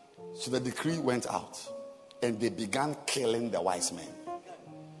 So the decree went out and they began killing the wise men.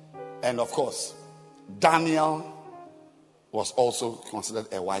 And of course, Daniel was also considered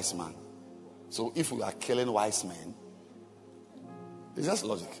a wise man. So if we are killing wise men, it's just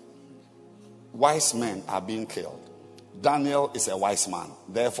logic. Wise men are being killed. Daniel is a wise man.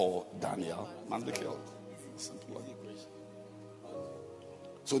 Therefore, Daniel must be killed. Simple logic.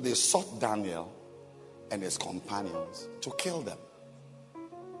 So they sought Daniel and his companions to kill them.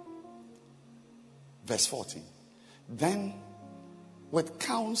 Verse 14. Then, with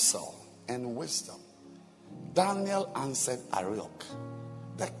counsel and wisdom, Daniel answered Arioch,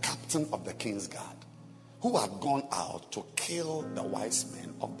 the captain of the king's guard, who had gone out to kill the wise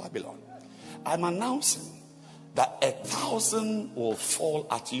men of Babylon. I'm announcing that 1,000 will fall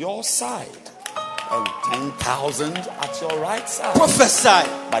at your side and 10,000 at your right side. Prophesy.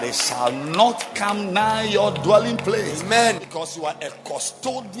 But it shall not come nigh your dwelling place. Amen. Because you are a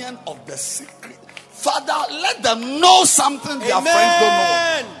custodian of the secret. Father, let them know something their friends don't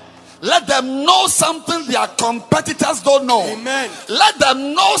know. Let them know something their competitors don't know. Amen. Let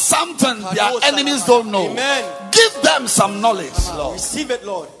them know something their enemies don't know. Amen. Give them some knowledge, Lord. Receive it,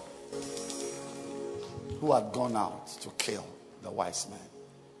 Lord. Who had gone out to kill the wise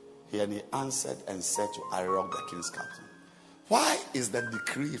men. And he answered and said to Arioch, the king's captain, why is the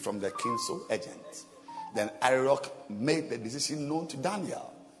decree from the king so urgent? Then Arioch made the decision known to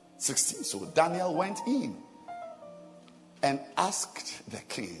Daniel. 16. So Daniel went in and asked the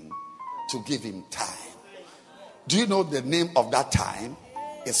king to give him time. Do you know the name of that time?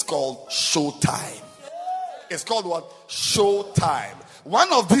 It's called show time. It's called what? Show time.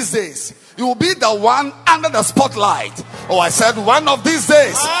 One of these days, you will be the one under the spotlight. Oh, I said one of these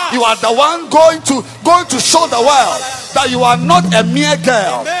days, you are the one going to show the world that you are not a mere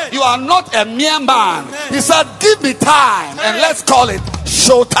girl. Amen. You are not a mere man. Amen. He said, give me time and let's call it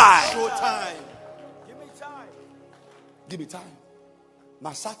show time. Show time. Give me time. Give me time.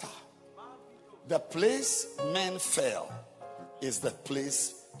 Masata. The place men fail is the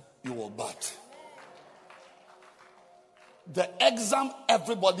place you will bat. The exam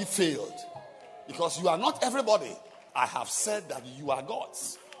everybody failed because you are not everybody. I have said that you are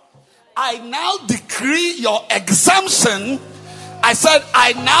God's. I now decree your exemption. I said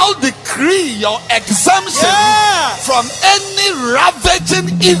I now decree your exemption from any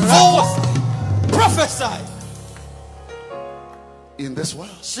ravaging evil. Prophesy in this world.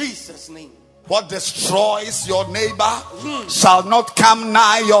 Jesus' name. What destroys your neighbor shall not come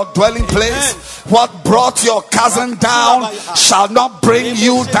nigh your dwelling place. What brought your cousin down shall not bring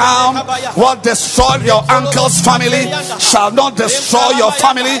you down. What destroyed your uncle's family shall not destroy your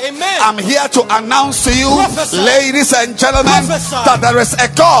family. I'm here to announce to you, ladies and gentlemen, that there is a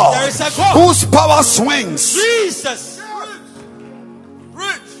God whose power swings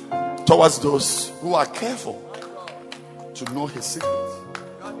towards those who are careful to know his secrets.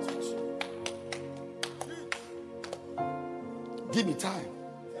 Give me time.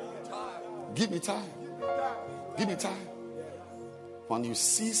 Give me time. Give me time. When you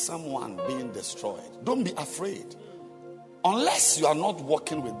see someone being destroyed, don't be afraid. Unless you are not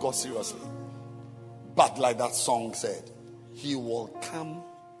walking with God seriously. But like that song said, he will come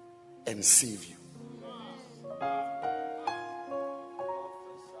and save you.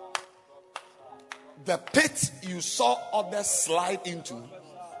 The pit you saw others slide into,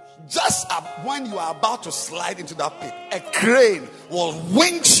 just when you are about to slide into that pit, a crane will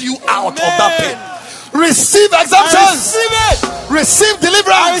winch you out of that pit. Receive exemptions. Receive it. Receive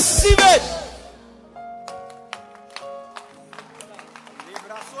deliverance. I receive it.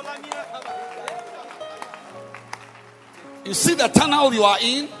 You see the tunnel you are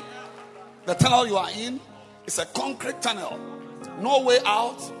in? The tunnel you are in is a concrete tunnel. No way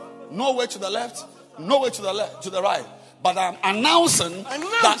out, no way to the left, no way to the right. But I'm announcing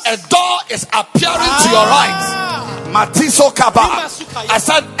that a door is appearing to your right. Matiso Kaba. I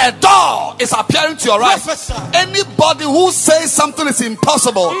said a door is appearing to your right. Anybody who says something is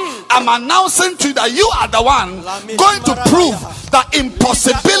impossible, I'm announcing to you that you are the one going to prove that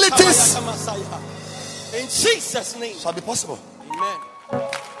impossibilities in Jesus' name shall be possible. Amen.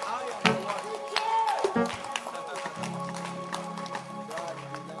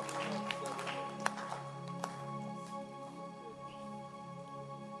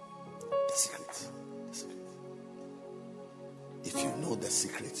 The secret. The secret. If you know the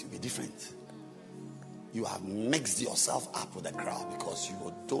secret, you'll be different. You have mixed yourself up with the crowd because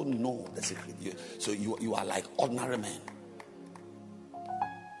you don't know the secret. So you are like ordinary men.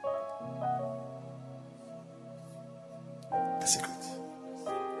 The secret.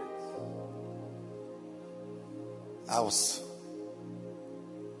 I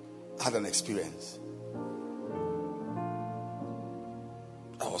had an experience.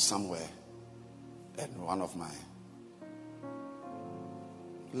 I was somewhere and one of my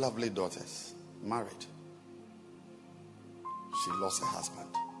lovely daughters, married, she lost her husband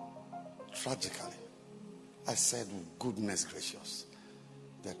tragically. I said, goodness gracious,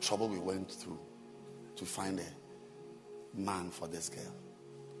 the trouble we went through to find a man for this girl.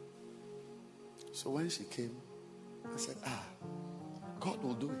 So when she came, I said, God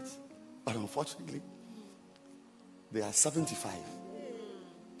will do it. But unfortunately, there are 75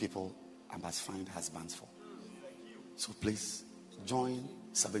 people I must find husbands for. So please join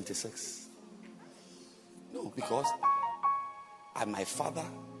 76. No, because I'm my father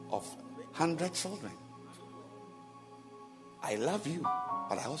of 100 children. I love you,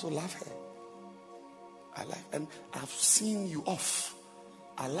 but I also love her. And I've seen you off.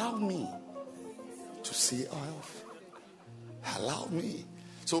 Allow me to see off. Allow me.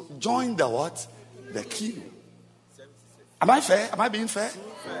 So join the what? The queue. Am I fair? Am I being fair?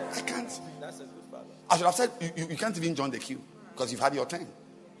 I can't. I should have said you can't even join the queue because you've had your turn.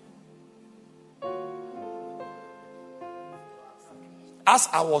 As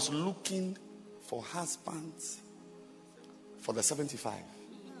I was looking for husbands for the 75,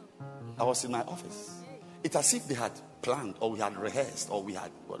 I was in my office. It's as if they had planned or we had rehearsed or we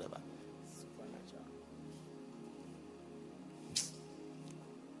had whatever.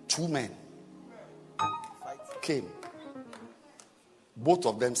 2 men came. Both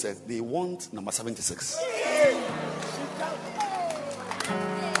of them said they want number 76.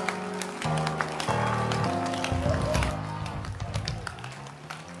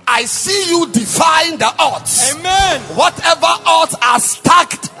 I see you defying the odds. Amen. Whatever odds are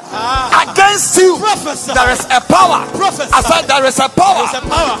stacked against you, Prophesy. there is a power. Prophesy. I said there is a power. There is a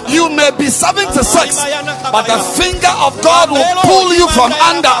power. You may be 76, but the finger of God will pull you from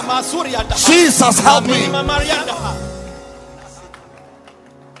under. Jesus, help me.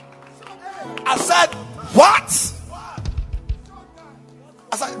 I said, what?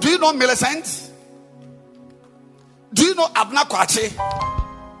 I said, do you know Millicent? Do you know Abna Kwache?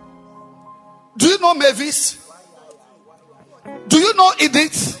 Do you know Mavis? Do you know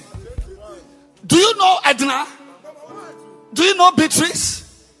Edith? Do you know Edna? Do you know Beatrice?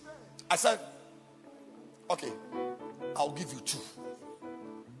 I said, okay, I'll give you 2.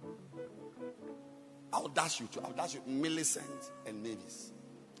 I'll dash you 2. I'll dash you Millicent and Mavis.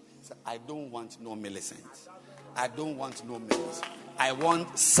 I said, I don't want no Millicent. I don't want no Mavis. I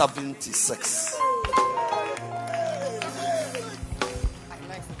want 76.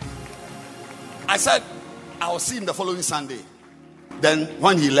 I said, I'll see him the following Sunday. Then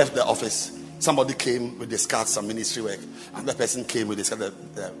when he left the office, somebody came with his card, some ministry work. And the person came with his card,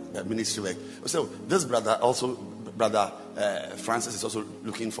 the ministry work. So this brother also, brother Francis is also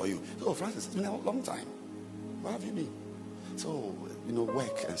looking for you. So Francis, it's been a long time. Where have you been? So,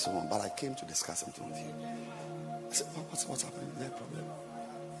 work and so on. But I came to discuss something with you. I said, what's happening? Is there a problem?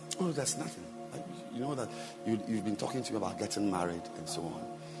 Oh, there's nothing. You know that you've been talking to me about getting married and so on.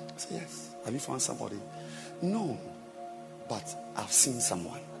 I said, yes. Have you found somebody? No. But I've seen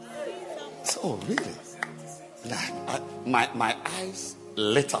someone. So, oh, really? My eyes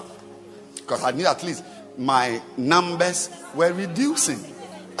lit up. Because I knew at least my numbers were reducing.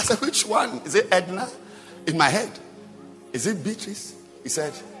 I said, which one? Is it Edna? In my head. Is it Beatrice? He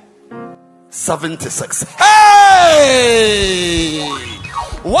said, 76. Hey!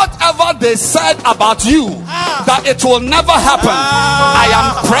 Whatever they said about you, that it will never happen. I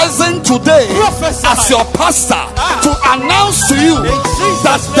am present today as your pastor to announce to you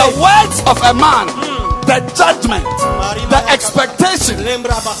that the words of a man, the judgment, the expectation,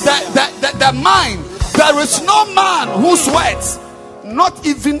 the mind, there is no man whose words, not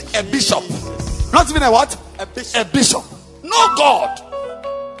even a bishop, not even a what? A bishop. No God.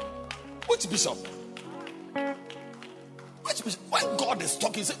 Which bishop? Which bishop? When God is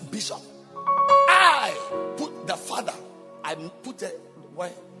talking, he said, Bishop, I put the father, I put the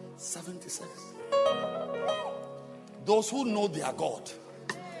where? 76. Those who know their God.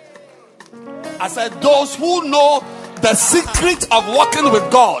 I said, those who know the secret of walking with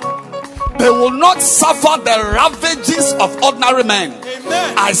God, they will not suffer the ravages of ordinary men.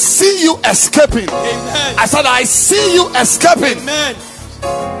 Amen. I see you escaping. Amen. I said, I see you escaping. Amen.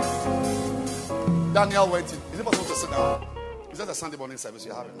 Daniel went in. Is it possible to sit down? Is that a Sunday morning service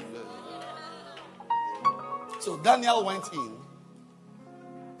you're having? So Daniel went in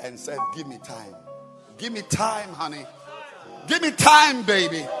and said, give me time. Give me time, honey. Give me time,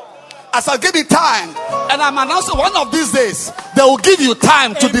 baby. I said, give me time. And I'm announcing one of these days, they will give you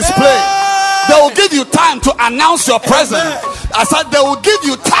time to display. They will give you time to announce your presence. I said, they will give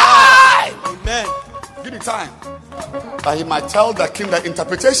you time. Amen. Give me time. That he might tell the king the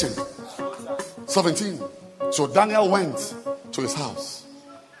interpretation. 17. So Daniel went to his house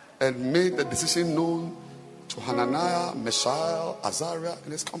and made the decision known to Hananiah, Mishael, Azariah,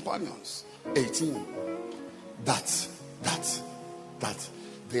 and his companions. 18. That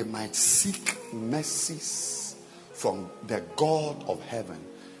they might seek mercies from the God of heaven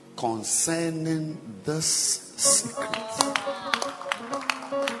concerning this secret.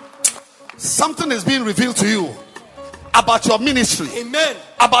 Something is being revealed to you about your ministry. Amen.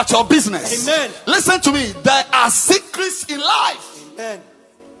 About your business. Amen. Listen to me. There are secrets in life. Amen.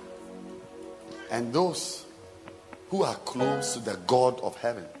 And those who are close to the God of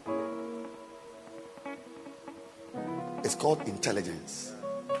heaven, it's called intelligence.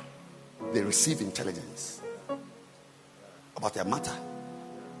 They receive intelligence about a matter.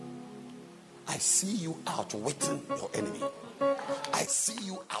 I see you outwitting your enemy. I see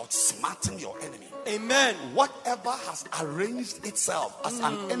you outsmarting your enemy. Amen. Whatever has arranged itself as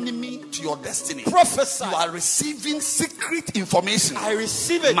an enemy to your destiny, prophesy. You are receiving secret information. I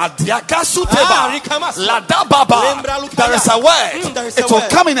receive it. There is a word. It will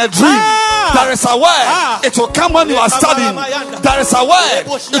come in a dream. There is a word. It will come when you are studying. There is a word.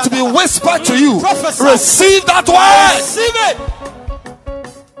 It will be whispered to you. Prophesy. Receive that word. I receive it.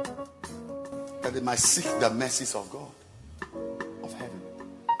 That they might seek the mercies of God of heaven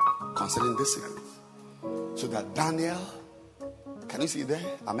concerning this secret. So that Daniel, can you see there?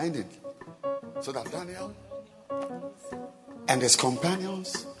 Amended. So that Daniel and his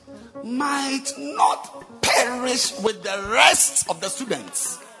companions might not perish with the rest of the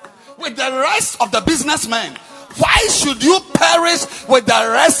students, with the rest of the businessmen. Why should you perish with the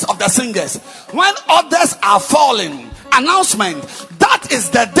rest of the singers when others are falling? Announcement. That is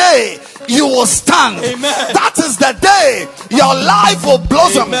the day you will stand. Amen. That is the day your life will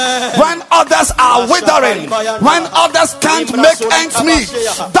blossom. Amen. When others are withering, when others can't make ends meet,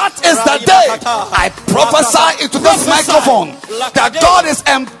 that is the day. I prophesy into this microphone that God is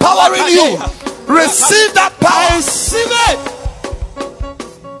empowering you. Receive that power. Receive it.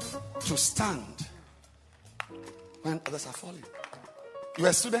 To stand when others are falling. You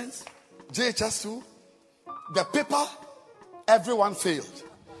are students, JHS2, the paper everyone failed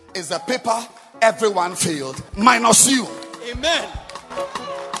is the paper everyone failed minus you. Amen.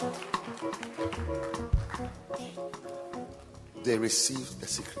 They received the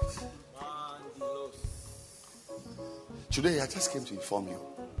secret. Today I just came to inform you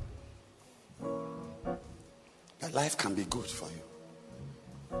that life can be good for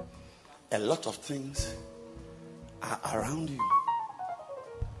you. A lot of things are around you.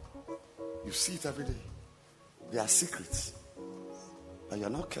 You see it every day. They are secrets, but you are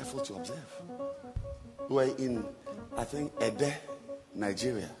not careful to observe. We were in, I think, Ede,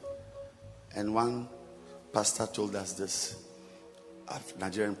 Nigeria, and one pastor told us this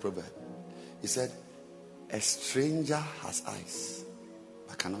Nigerian proverb. He said, "A stranger has eyes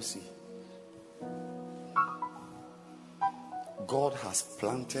but cannot see." God has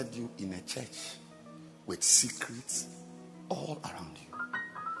planted you in a church with secrets all around you,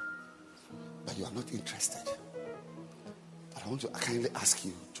 but you are not interested. But I want to kindly ask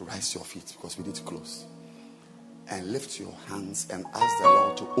you to rise your feet because we need to close. And lift your hands and ask the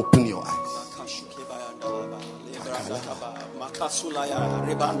Lord to open your eyes.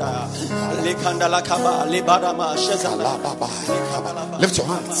 Lift your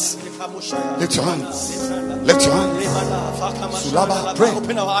hands. Lift your hands. Lift your hands. Sulaba, pray.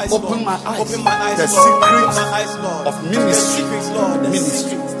 Open my eyes. Open my eyes. The secrets of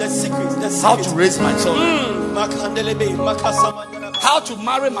ministry. The secrets. How to raise my children. How to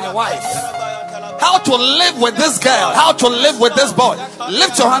marry my wife. How to live with this girl. How to live with this boy.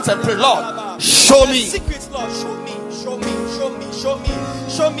 Lift your hands and pray, Lord, show me. The secrets, Lord, show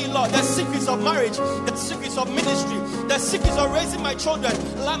me, Lord. The secrets of marriage, the secrets of ministry, the secrets of raising my children,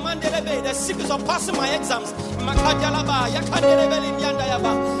 the secrets of passing my exams. The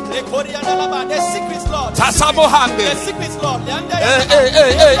secrets, Lord. The secrets, Lord.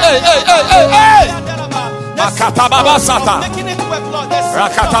 Making it work, Lord.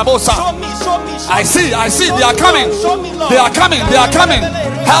 I see, they are coming. They are coming.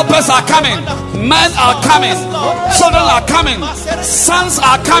 Helpers are coming. Men are coming. Children are coming. Sons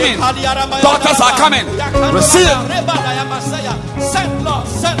are coming. Daughters are coming. Receive it. Send Lord,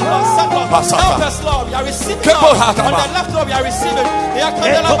 send Lord, send Lord. Help us, Lord. We are receiving. On the left, Lord, we are receiving.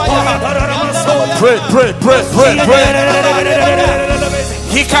 Pray, pray, pray, pray, pray.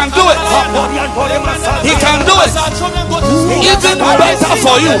 He can do it. He can do it. Even better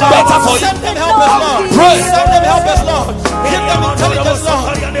for you. Better for you. Send them help us, Lord. Pray. Send them help us, Lord. Give them intelligence,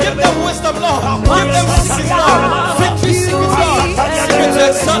 Lord. Give them wisdom, Lord. Give them secrets, Lord. Victory secrets, Lord. Secrets to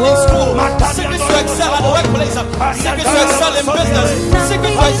excel in school. Secrets to excel at the workplace. Secrets to excel in business.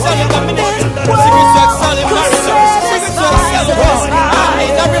 Secrets to excel in the ministry. Secrets to excel in marriage. Secrets to excel in God.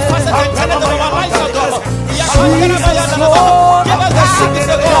 In every facet and tenet of our lives, oh God. Give us the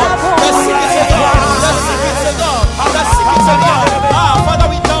secrets of God. The secrets of God. The secrets of God. The secrets of God. Father,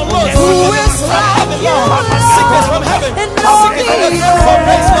 we download secrets from heaven, Lord. Secrets from heaven. Secrets from the throne of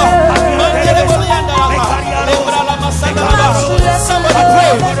grace, Lord. Somebody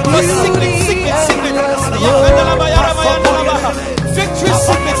pray for secret. Victory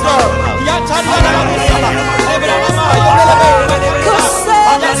secrets, Lord.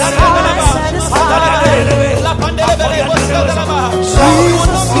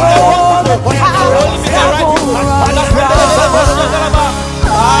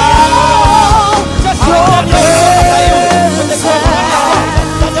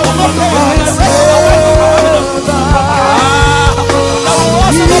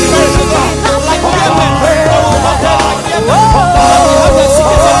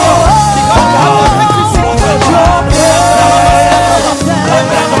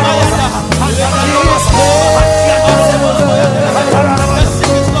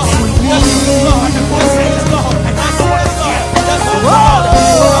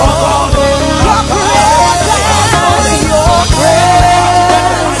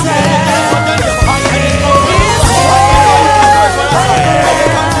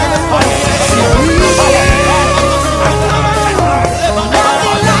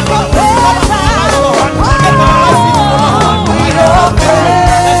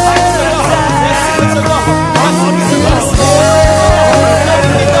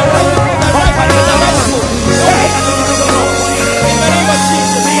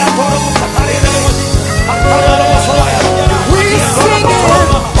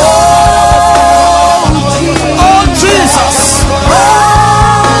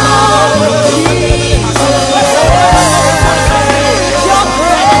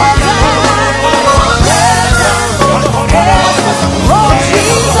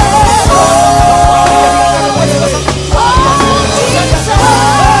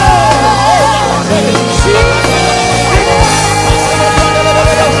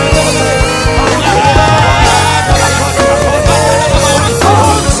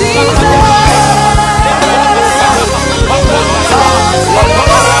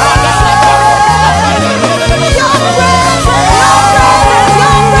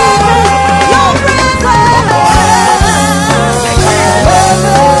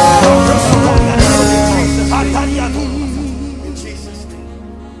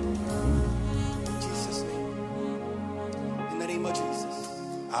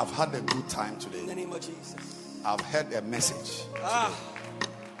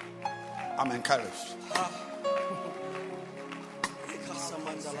 I'm encouraged.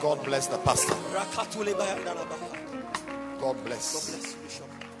 God bless the pastor. God bless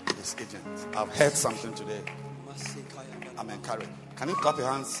his agent. I've heard something today. I'm encouraged. Can you clap your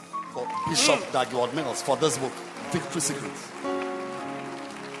hands for Bishop Dagwood Mills for this book, Victory Secrets?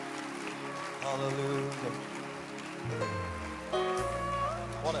 Hallelujah.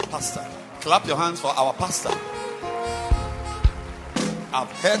 What a pastor. Clap your hands for our pastor.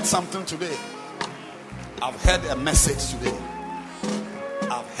 I've heard something today. I've heard a message today.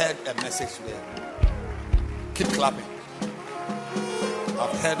 I've heard a message today. Keep clapping.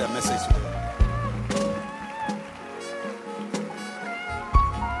 I've heard a message today.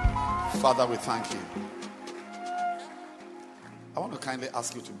 Father, we thank you. I want to kindly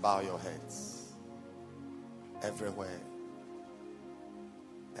ask you to bow your heads. Everywhere.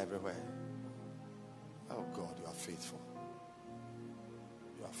 Everywhere. Oh God, you are faithful.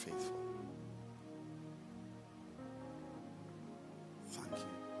 You are faithful. Thank you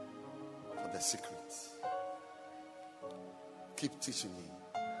for the secrets. Keep teaching me.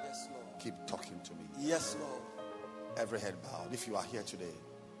 Yes, Lord. Keep talking to me. Yes, Lord. Every head bowed. If you are here today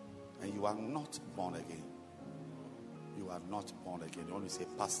and you are not born again, you are not born again. You want to say,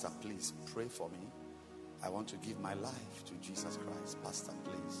 Pastor, please pray for me. I want to give my life to Jesus Christ. Pastor,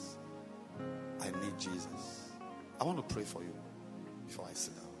 please. I need Jesus. I want to pray for you. before I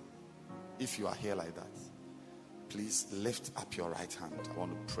sit down. If you are here like that, please lift up your right hand. I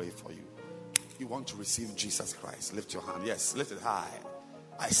want to pray for you. You want to receive Jesus Christ, lift your hand. Yes, lift it high.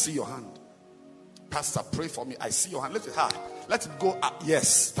 I see your hand. Pastor, pray for me. I see your hand. Lift it high. Let it go up.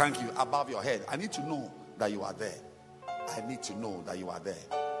 Yes, thank you. Above your head. I need to know that you are there. I need to know that you are there.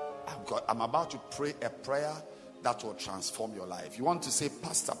 I'm about to pray a prayer that will transform your life. You want to say,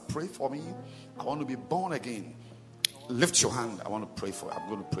 Pastor, pray for me. I want to be born again. Lift your hand. I want to pray for you. I'm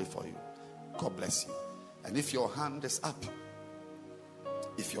going to pray for you. God bless you. And if your hand is up,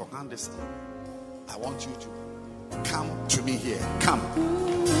 I want you to come to me here. Come.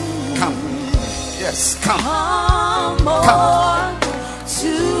 Yes, come.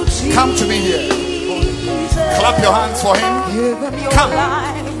 Come to me here. Clap your hands for him. Come.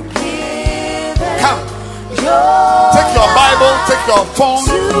 Take your Bible, take your phone,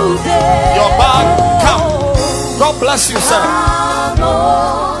 your bag. Come. God bless you, sir.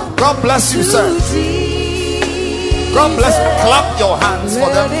 God bless you, sir. God bless you. Clap your hands for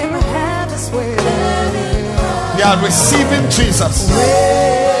them. They are receiving Jesus.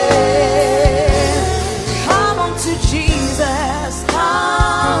 Come on to Jesus.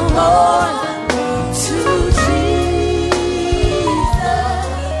 Come on to Jesus.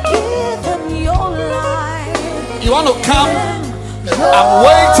 Give him your life. You want to come? I'm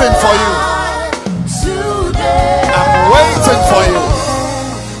waiting for you. I'm waiting for you.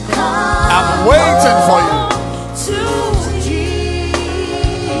 I'm waiting for you.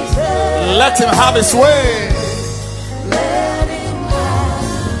 Let him have his way.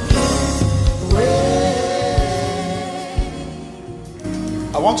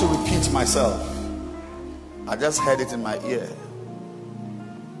 I want to repeat myself. I just heard it in my ear.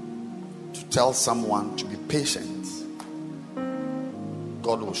 To tell someone to be patient.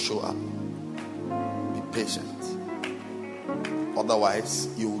 God will show up. Be patient. Otherwise,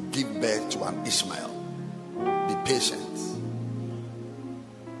 you will give birth to an Ishmael. Be patient.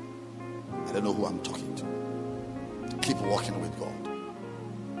 I don't know who I'm talking to. Keep walking with God.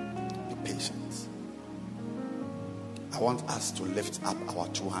 Be patient. I want us to lift up our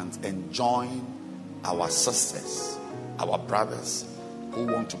two hands and join our sisters, our brothers who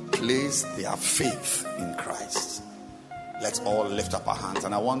want to place their faith in Christ. Let's all lift up our hands.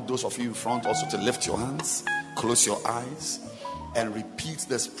 And I want those of you in front also to lift your hands, close your eyes, and repeat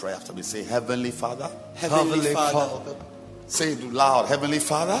this prayer after me. Say, Heavenly Father. Heavenly Father. Say it loud. Heavenly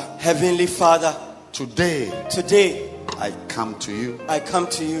Father. Heavenly Father. Today I come to you.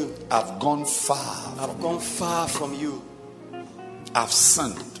 I've gone far from you. I've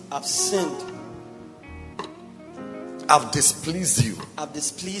sinned. I've displeased you.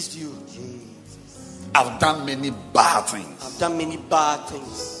 I've done many bad things.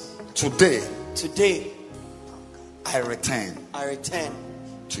 Today I return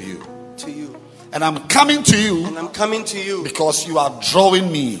to you. And I'm coming to you because you are drawing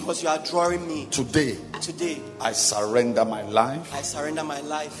me. Today I surrender my life.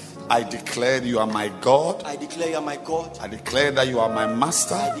 I declare you are my God. I declare that you are my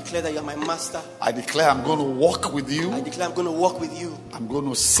master. I declare I'm going to walk with you. I'm going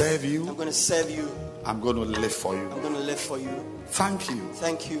to serve you. I'm going to live for you. Thank you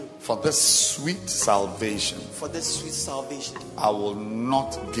for this sweet salvation. I will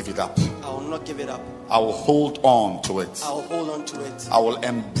not give it up. I will hold on to it. I will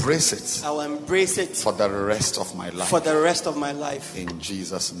embrace it for the rest of my life. In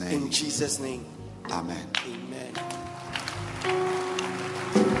Jesus' name. Amen.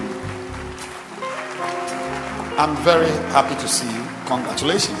 I'm very happy to see you.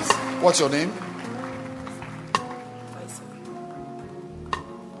 Congratulations. What's your name?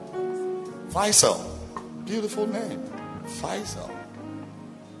 Faisal. Beautiful name. Faisal.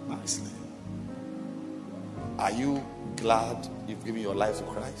 Nice name. Are you glad you've given your life to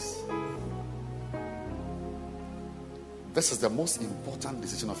Christ? This is the most important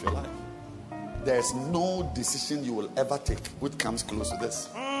decision of your life. There is no decision you will ever take which comes close to this.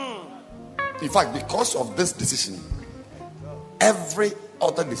 In fact, because of this decision, every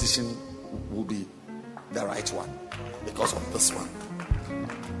other decision will be the right one. Because of this one.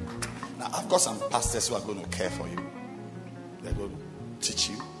 Now, I've got some pastors who are going to care for you. They're going to teach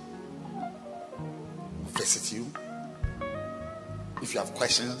you, visit you. If you have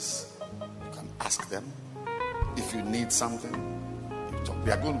questions, you can ask them. If you need something, you talk.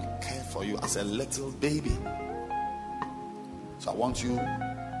 They are going to care for you as a little baby. So I want you.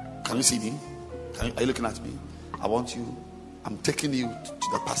 Can you see me? Are you looking at me? I want you. I'm taking you to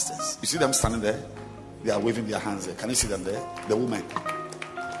the pastors. You see them standing there? They are waving their hands there. Can you see them there? The women.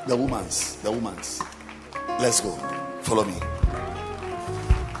 The womans. Let's go. Follow me.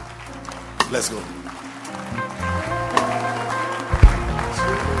 Let's go.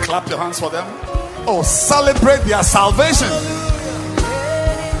 Clap your hands for them. Oh, celebrate their salvation.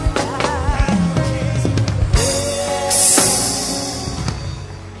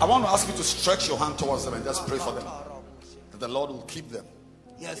 I want to ask you to stretch your hand towards them and just pray for them, that the Lord will keep them.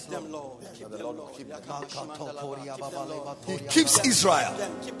 Yes, them, Lord. That the Lord will keep them. He keeps Israel.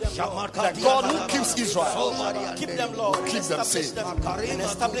 The God who keeps Israel. Keep them, Lord. Keep them safe. And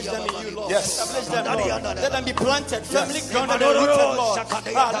establish them in you, Lord. Yes. Establish them, Lord. Let them be planted, firmly grounded and rooted, Lord.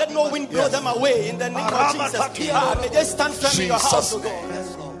 Let no wind blow them away in the name of Jesus. May they stand firm in your house, O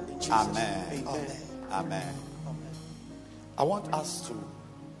God. Amen. Amen. I want us to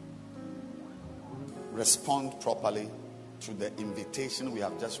respond properly to the invitation we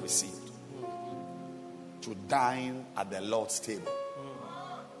have just received to dine at the Lord's table.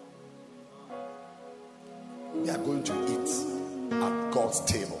 We are going to eat at God's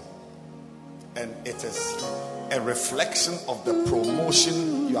table, and it is a reflection of the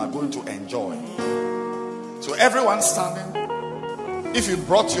promotion you are going to enjoy. So everyone standing, if you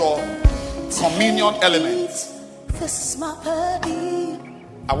brought your communion elements, this is my body.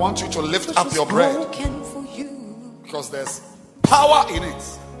 I want you to lift up your bread, because there's power in it.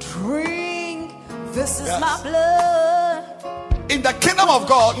 Drink, this is Yes. my blood. In the kingdom of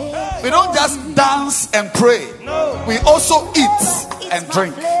God, we don't just dance and pray. We also eat and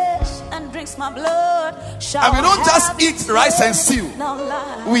drink. And drinks my blood. And we don't just eat rice and stew.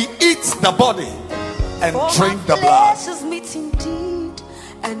 We eat the body and drink the blood. Is meat indeed,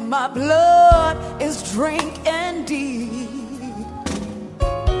 and my blood is drink indeed.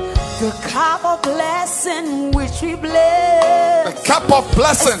 The cup of blessing which we bless. The cup of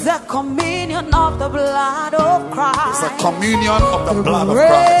blessing is the communion of the blood of Christ. is the communion of the blood of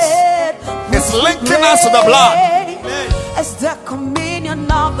Christ. It's linking us to the blood. It's the communion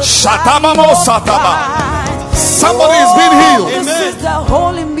of the Shatamamo blood of Sataba. Christ. Somebody is being healed. This is the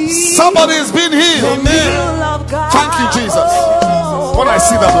holy meal. Somebody is being healed. Thank you, Jesus. When I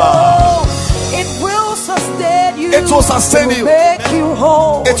see the blood, it will sustain you. it will sustain you. Make you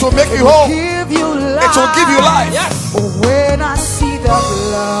whole. It will make you whole. Give you life. It will give you life. Yes. When I see the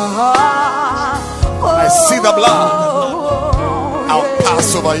blood, I see the blood, I'll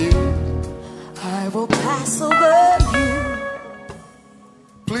pass over you. I will pass over you.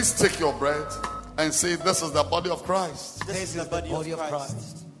 Please take your bread and say, this is the body of Christ. This is the body of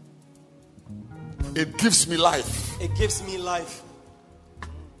Christ. It gives me life. It gives me life.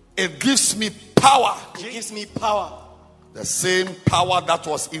 It gives me power. It gives me power. The same power that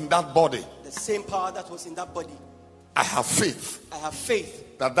was in that body. The same power that was in that body. I have faith I have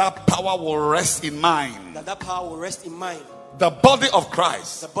faith that that power will rest in mine. that power will rest in mine. The body of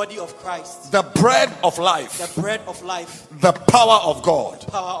Christ. The body of Christ. The bread of life. The bread of life. The power of God.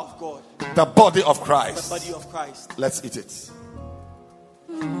 The power of God. The body of The Christ. body of Christ. Let's eat it.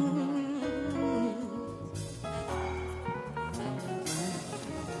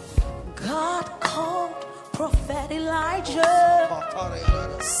 God called Prophet Elijah,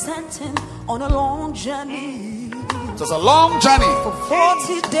 sent him on a long journey. It was a long journey. For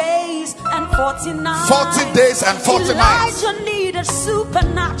 40 days and 40 nights. 40 days and 40 nights. Elijah needed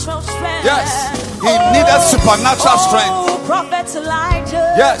supernatural strength. Yes, he needed supernatural strength. Prophet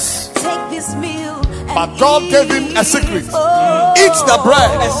Elijah. Yes. Take this meal. But God gave him a secret. Eat the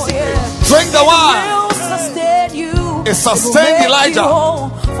bread. Drink the wine. It sustained Elijah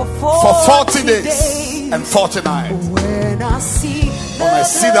for 40 days and 40 nights. When I see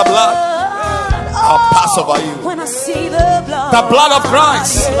the blood, I'll pass over you. When I see the blood, the blood of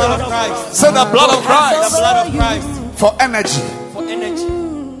Christ. The blood of Christ. Say the blood of Christ. The blood of Christ. For energy. For energy.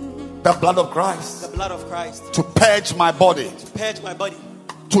 The blood of Christ. The blood of Christ. To purge my body. To purge my body.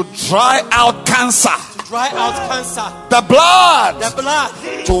 To dry out cancer. To dry out cancer. The blood. The blood.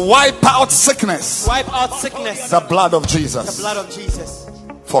 To wipe out sickness. Wipe out sickness. The blood of Jesus. The blood of Jesus.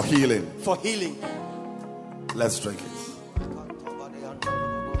 For healing. For healing. Let's drink it.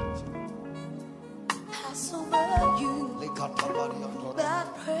 Pass over you. That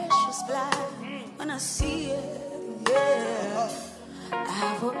precious blood. When I see it, yeah,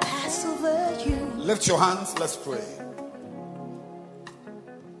 I will pass over you. Lift your hands. Let's pray.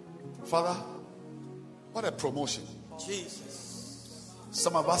 Father, what a promotion. Jesus.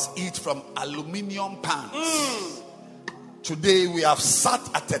 Some of us eat from aluminium pans. Today we have sat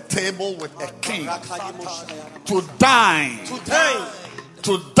at a table with a king to dine.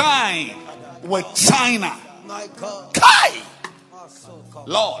 To dine with China. Kai!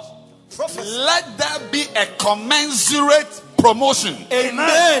 Lord, let there be a commensurate promotion.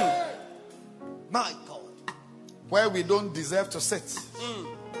 Amen. My God. Where we don't deserve to sit.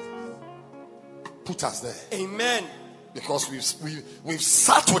 put us there. Amen. Because we've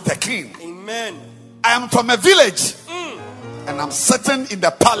sat with the king. Amen. I am from a village. And I'm sitting in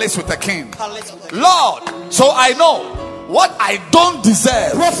the palace with the king. Lord, so I know what I don't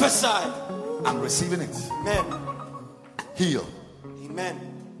deserve. Prophesy. I'm receiving it. Amen. Heal. Amen.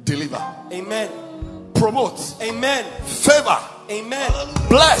 Deliver. Amen. Promote. Amen. Favor. Amen.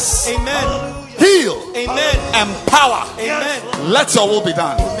 Bless. Amen. Heal. Amen. Empower. Amen. Let your will be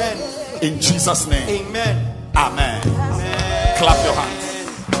done. Amen. In Jesus' name. Amen. Amen. Amen. Clap your hands.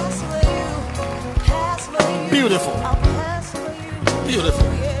 Beautiful. Beautiful.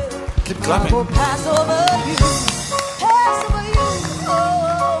 Keep clapping. Pass over you. Pass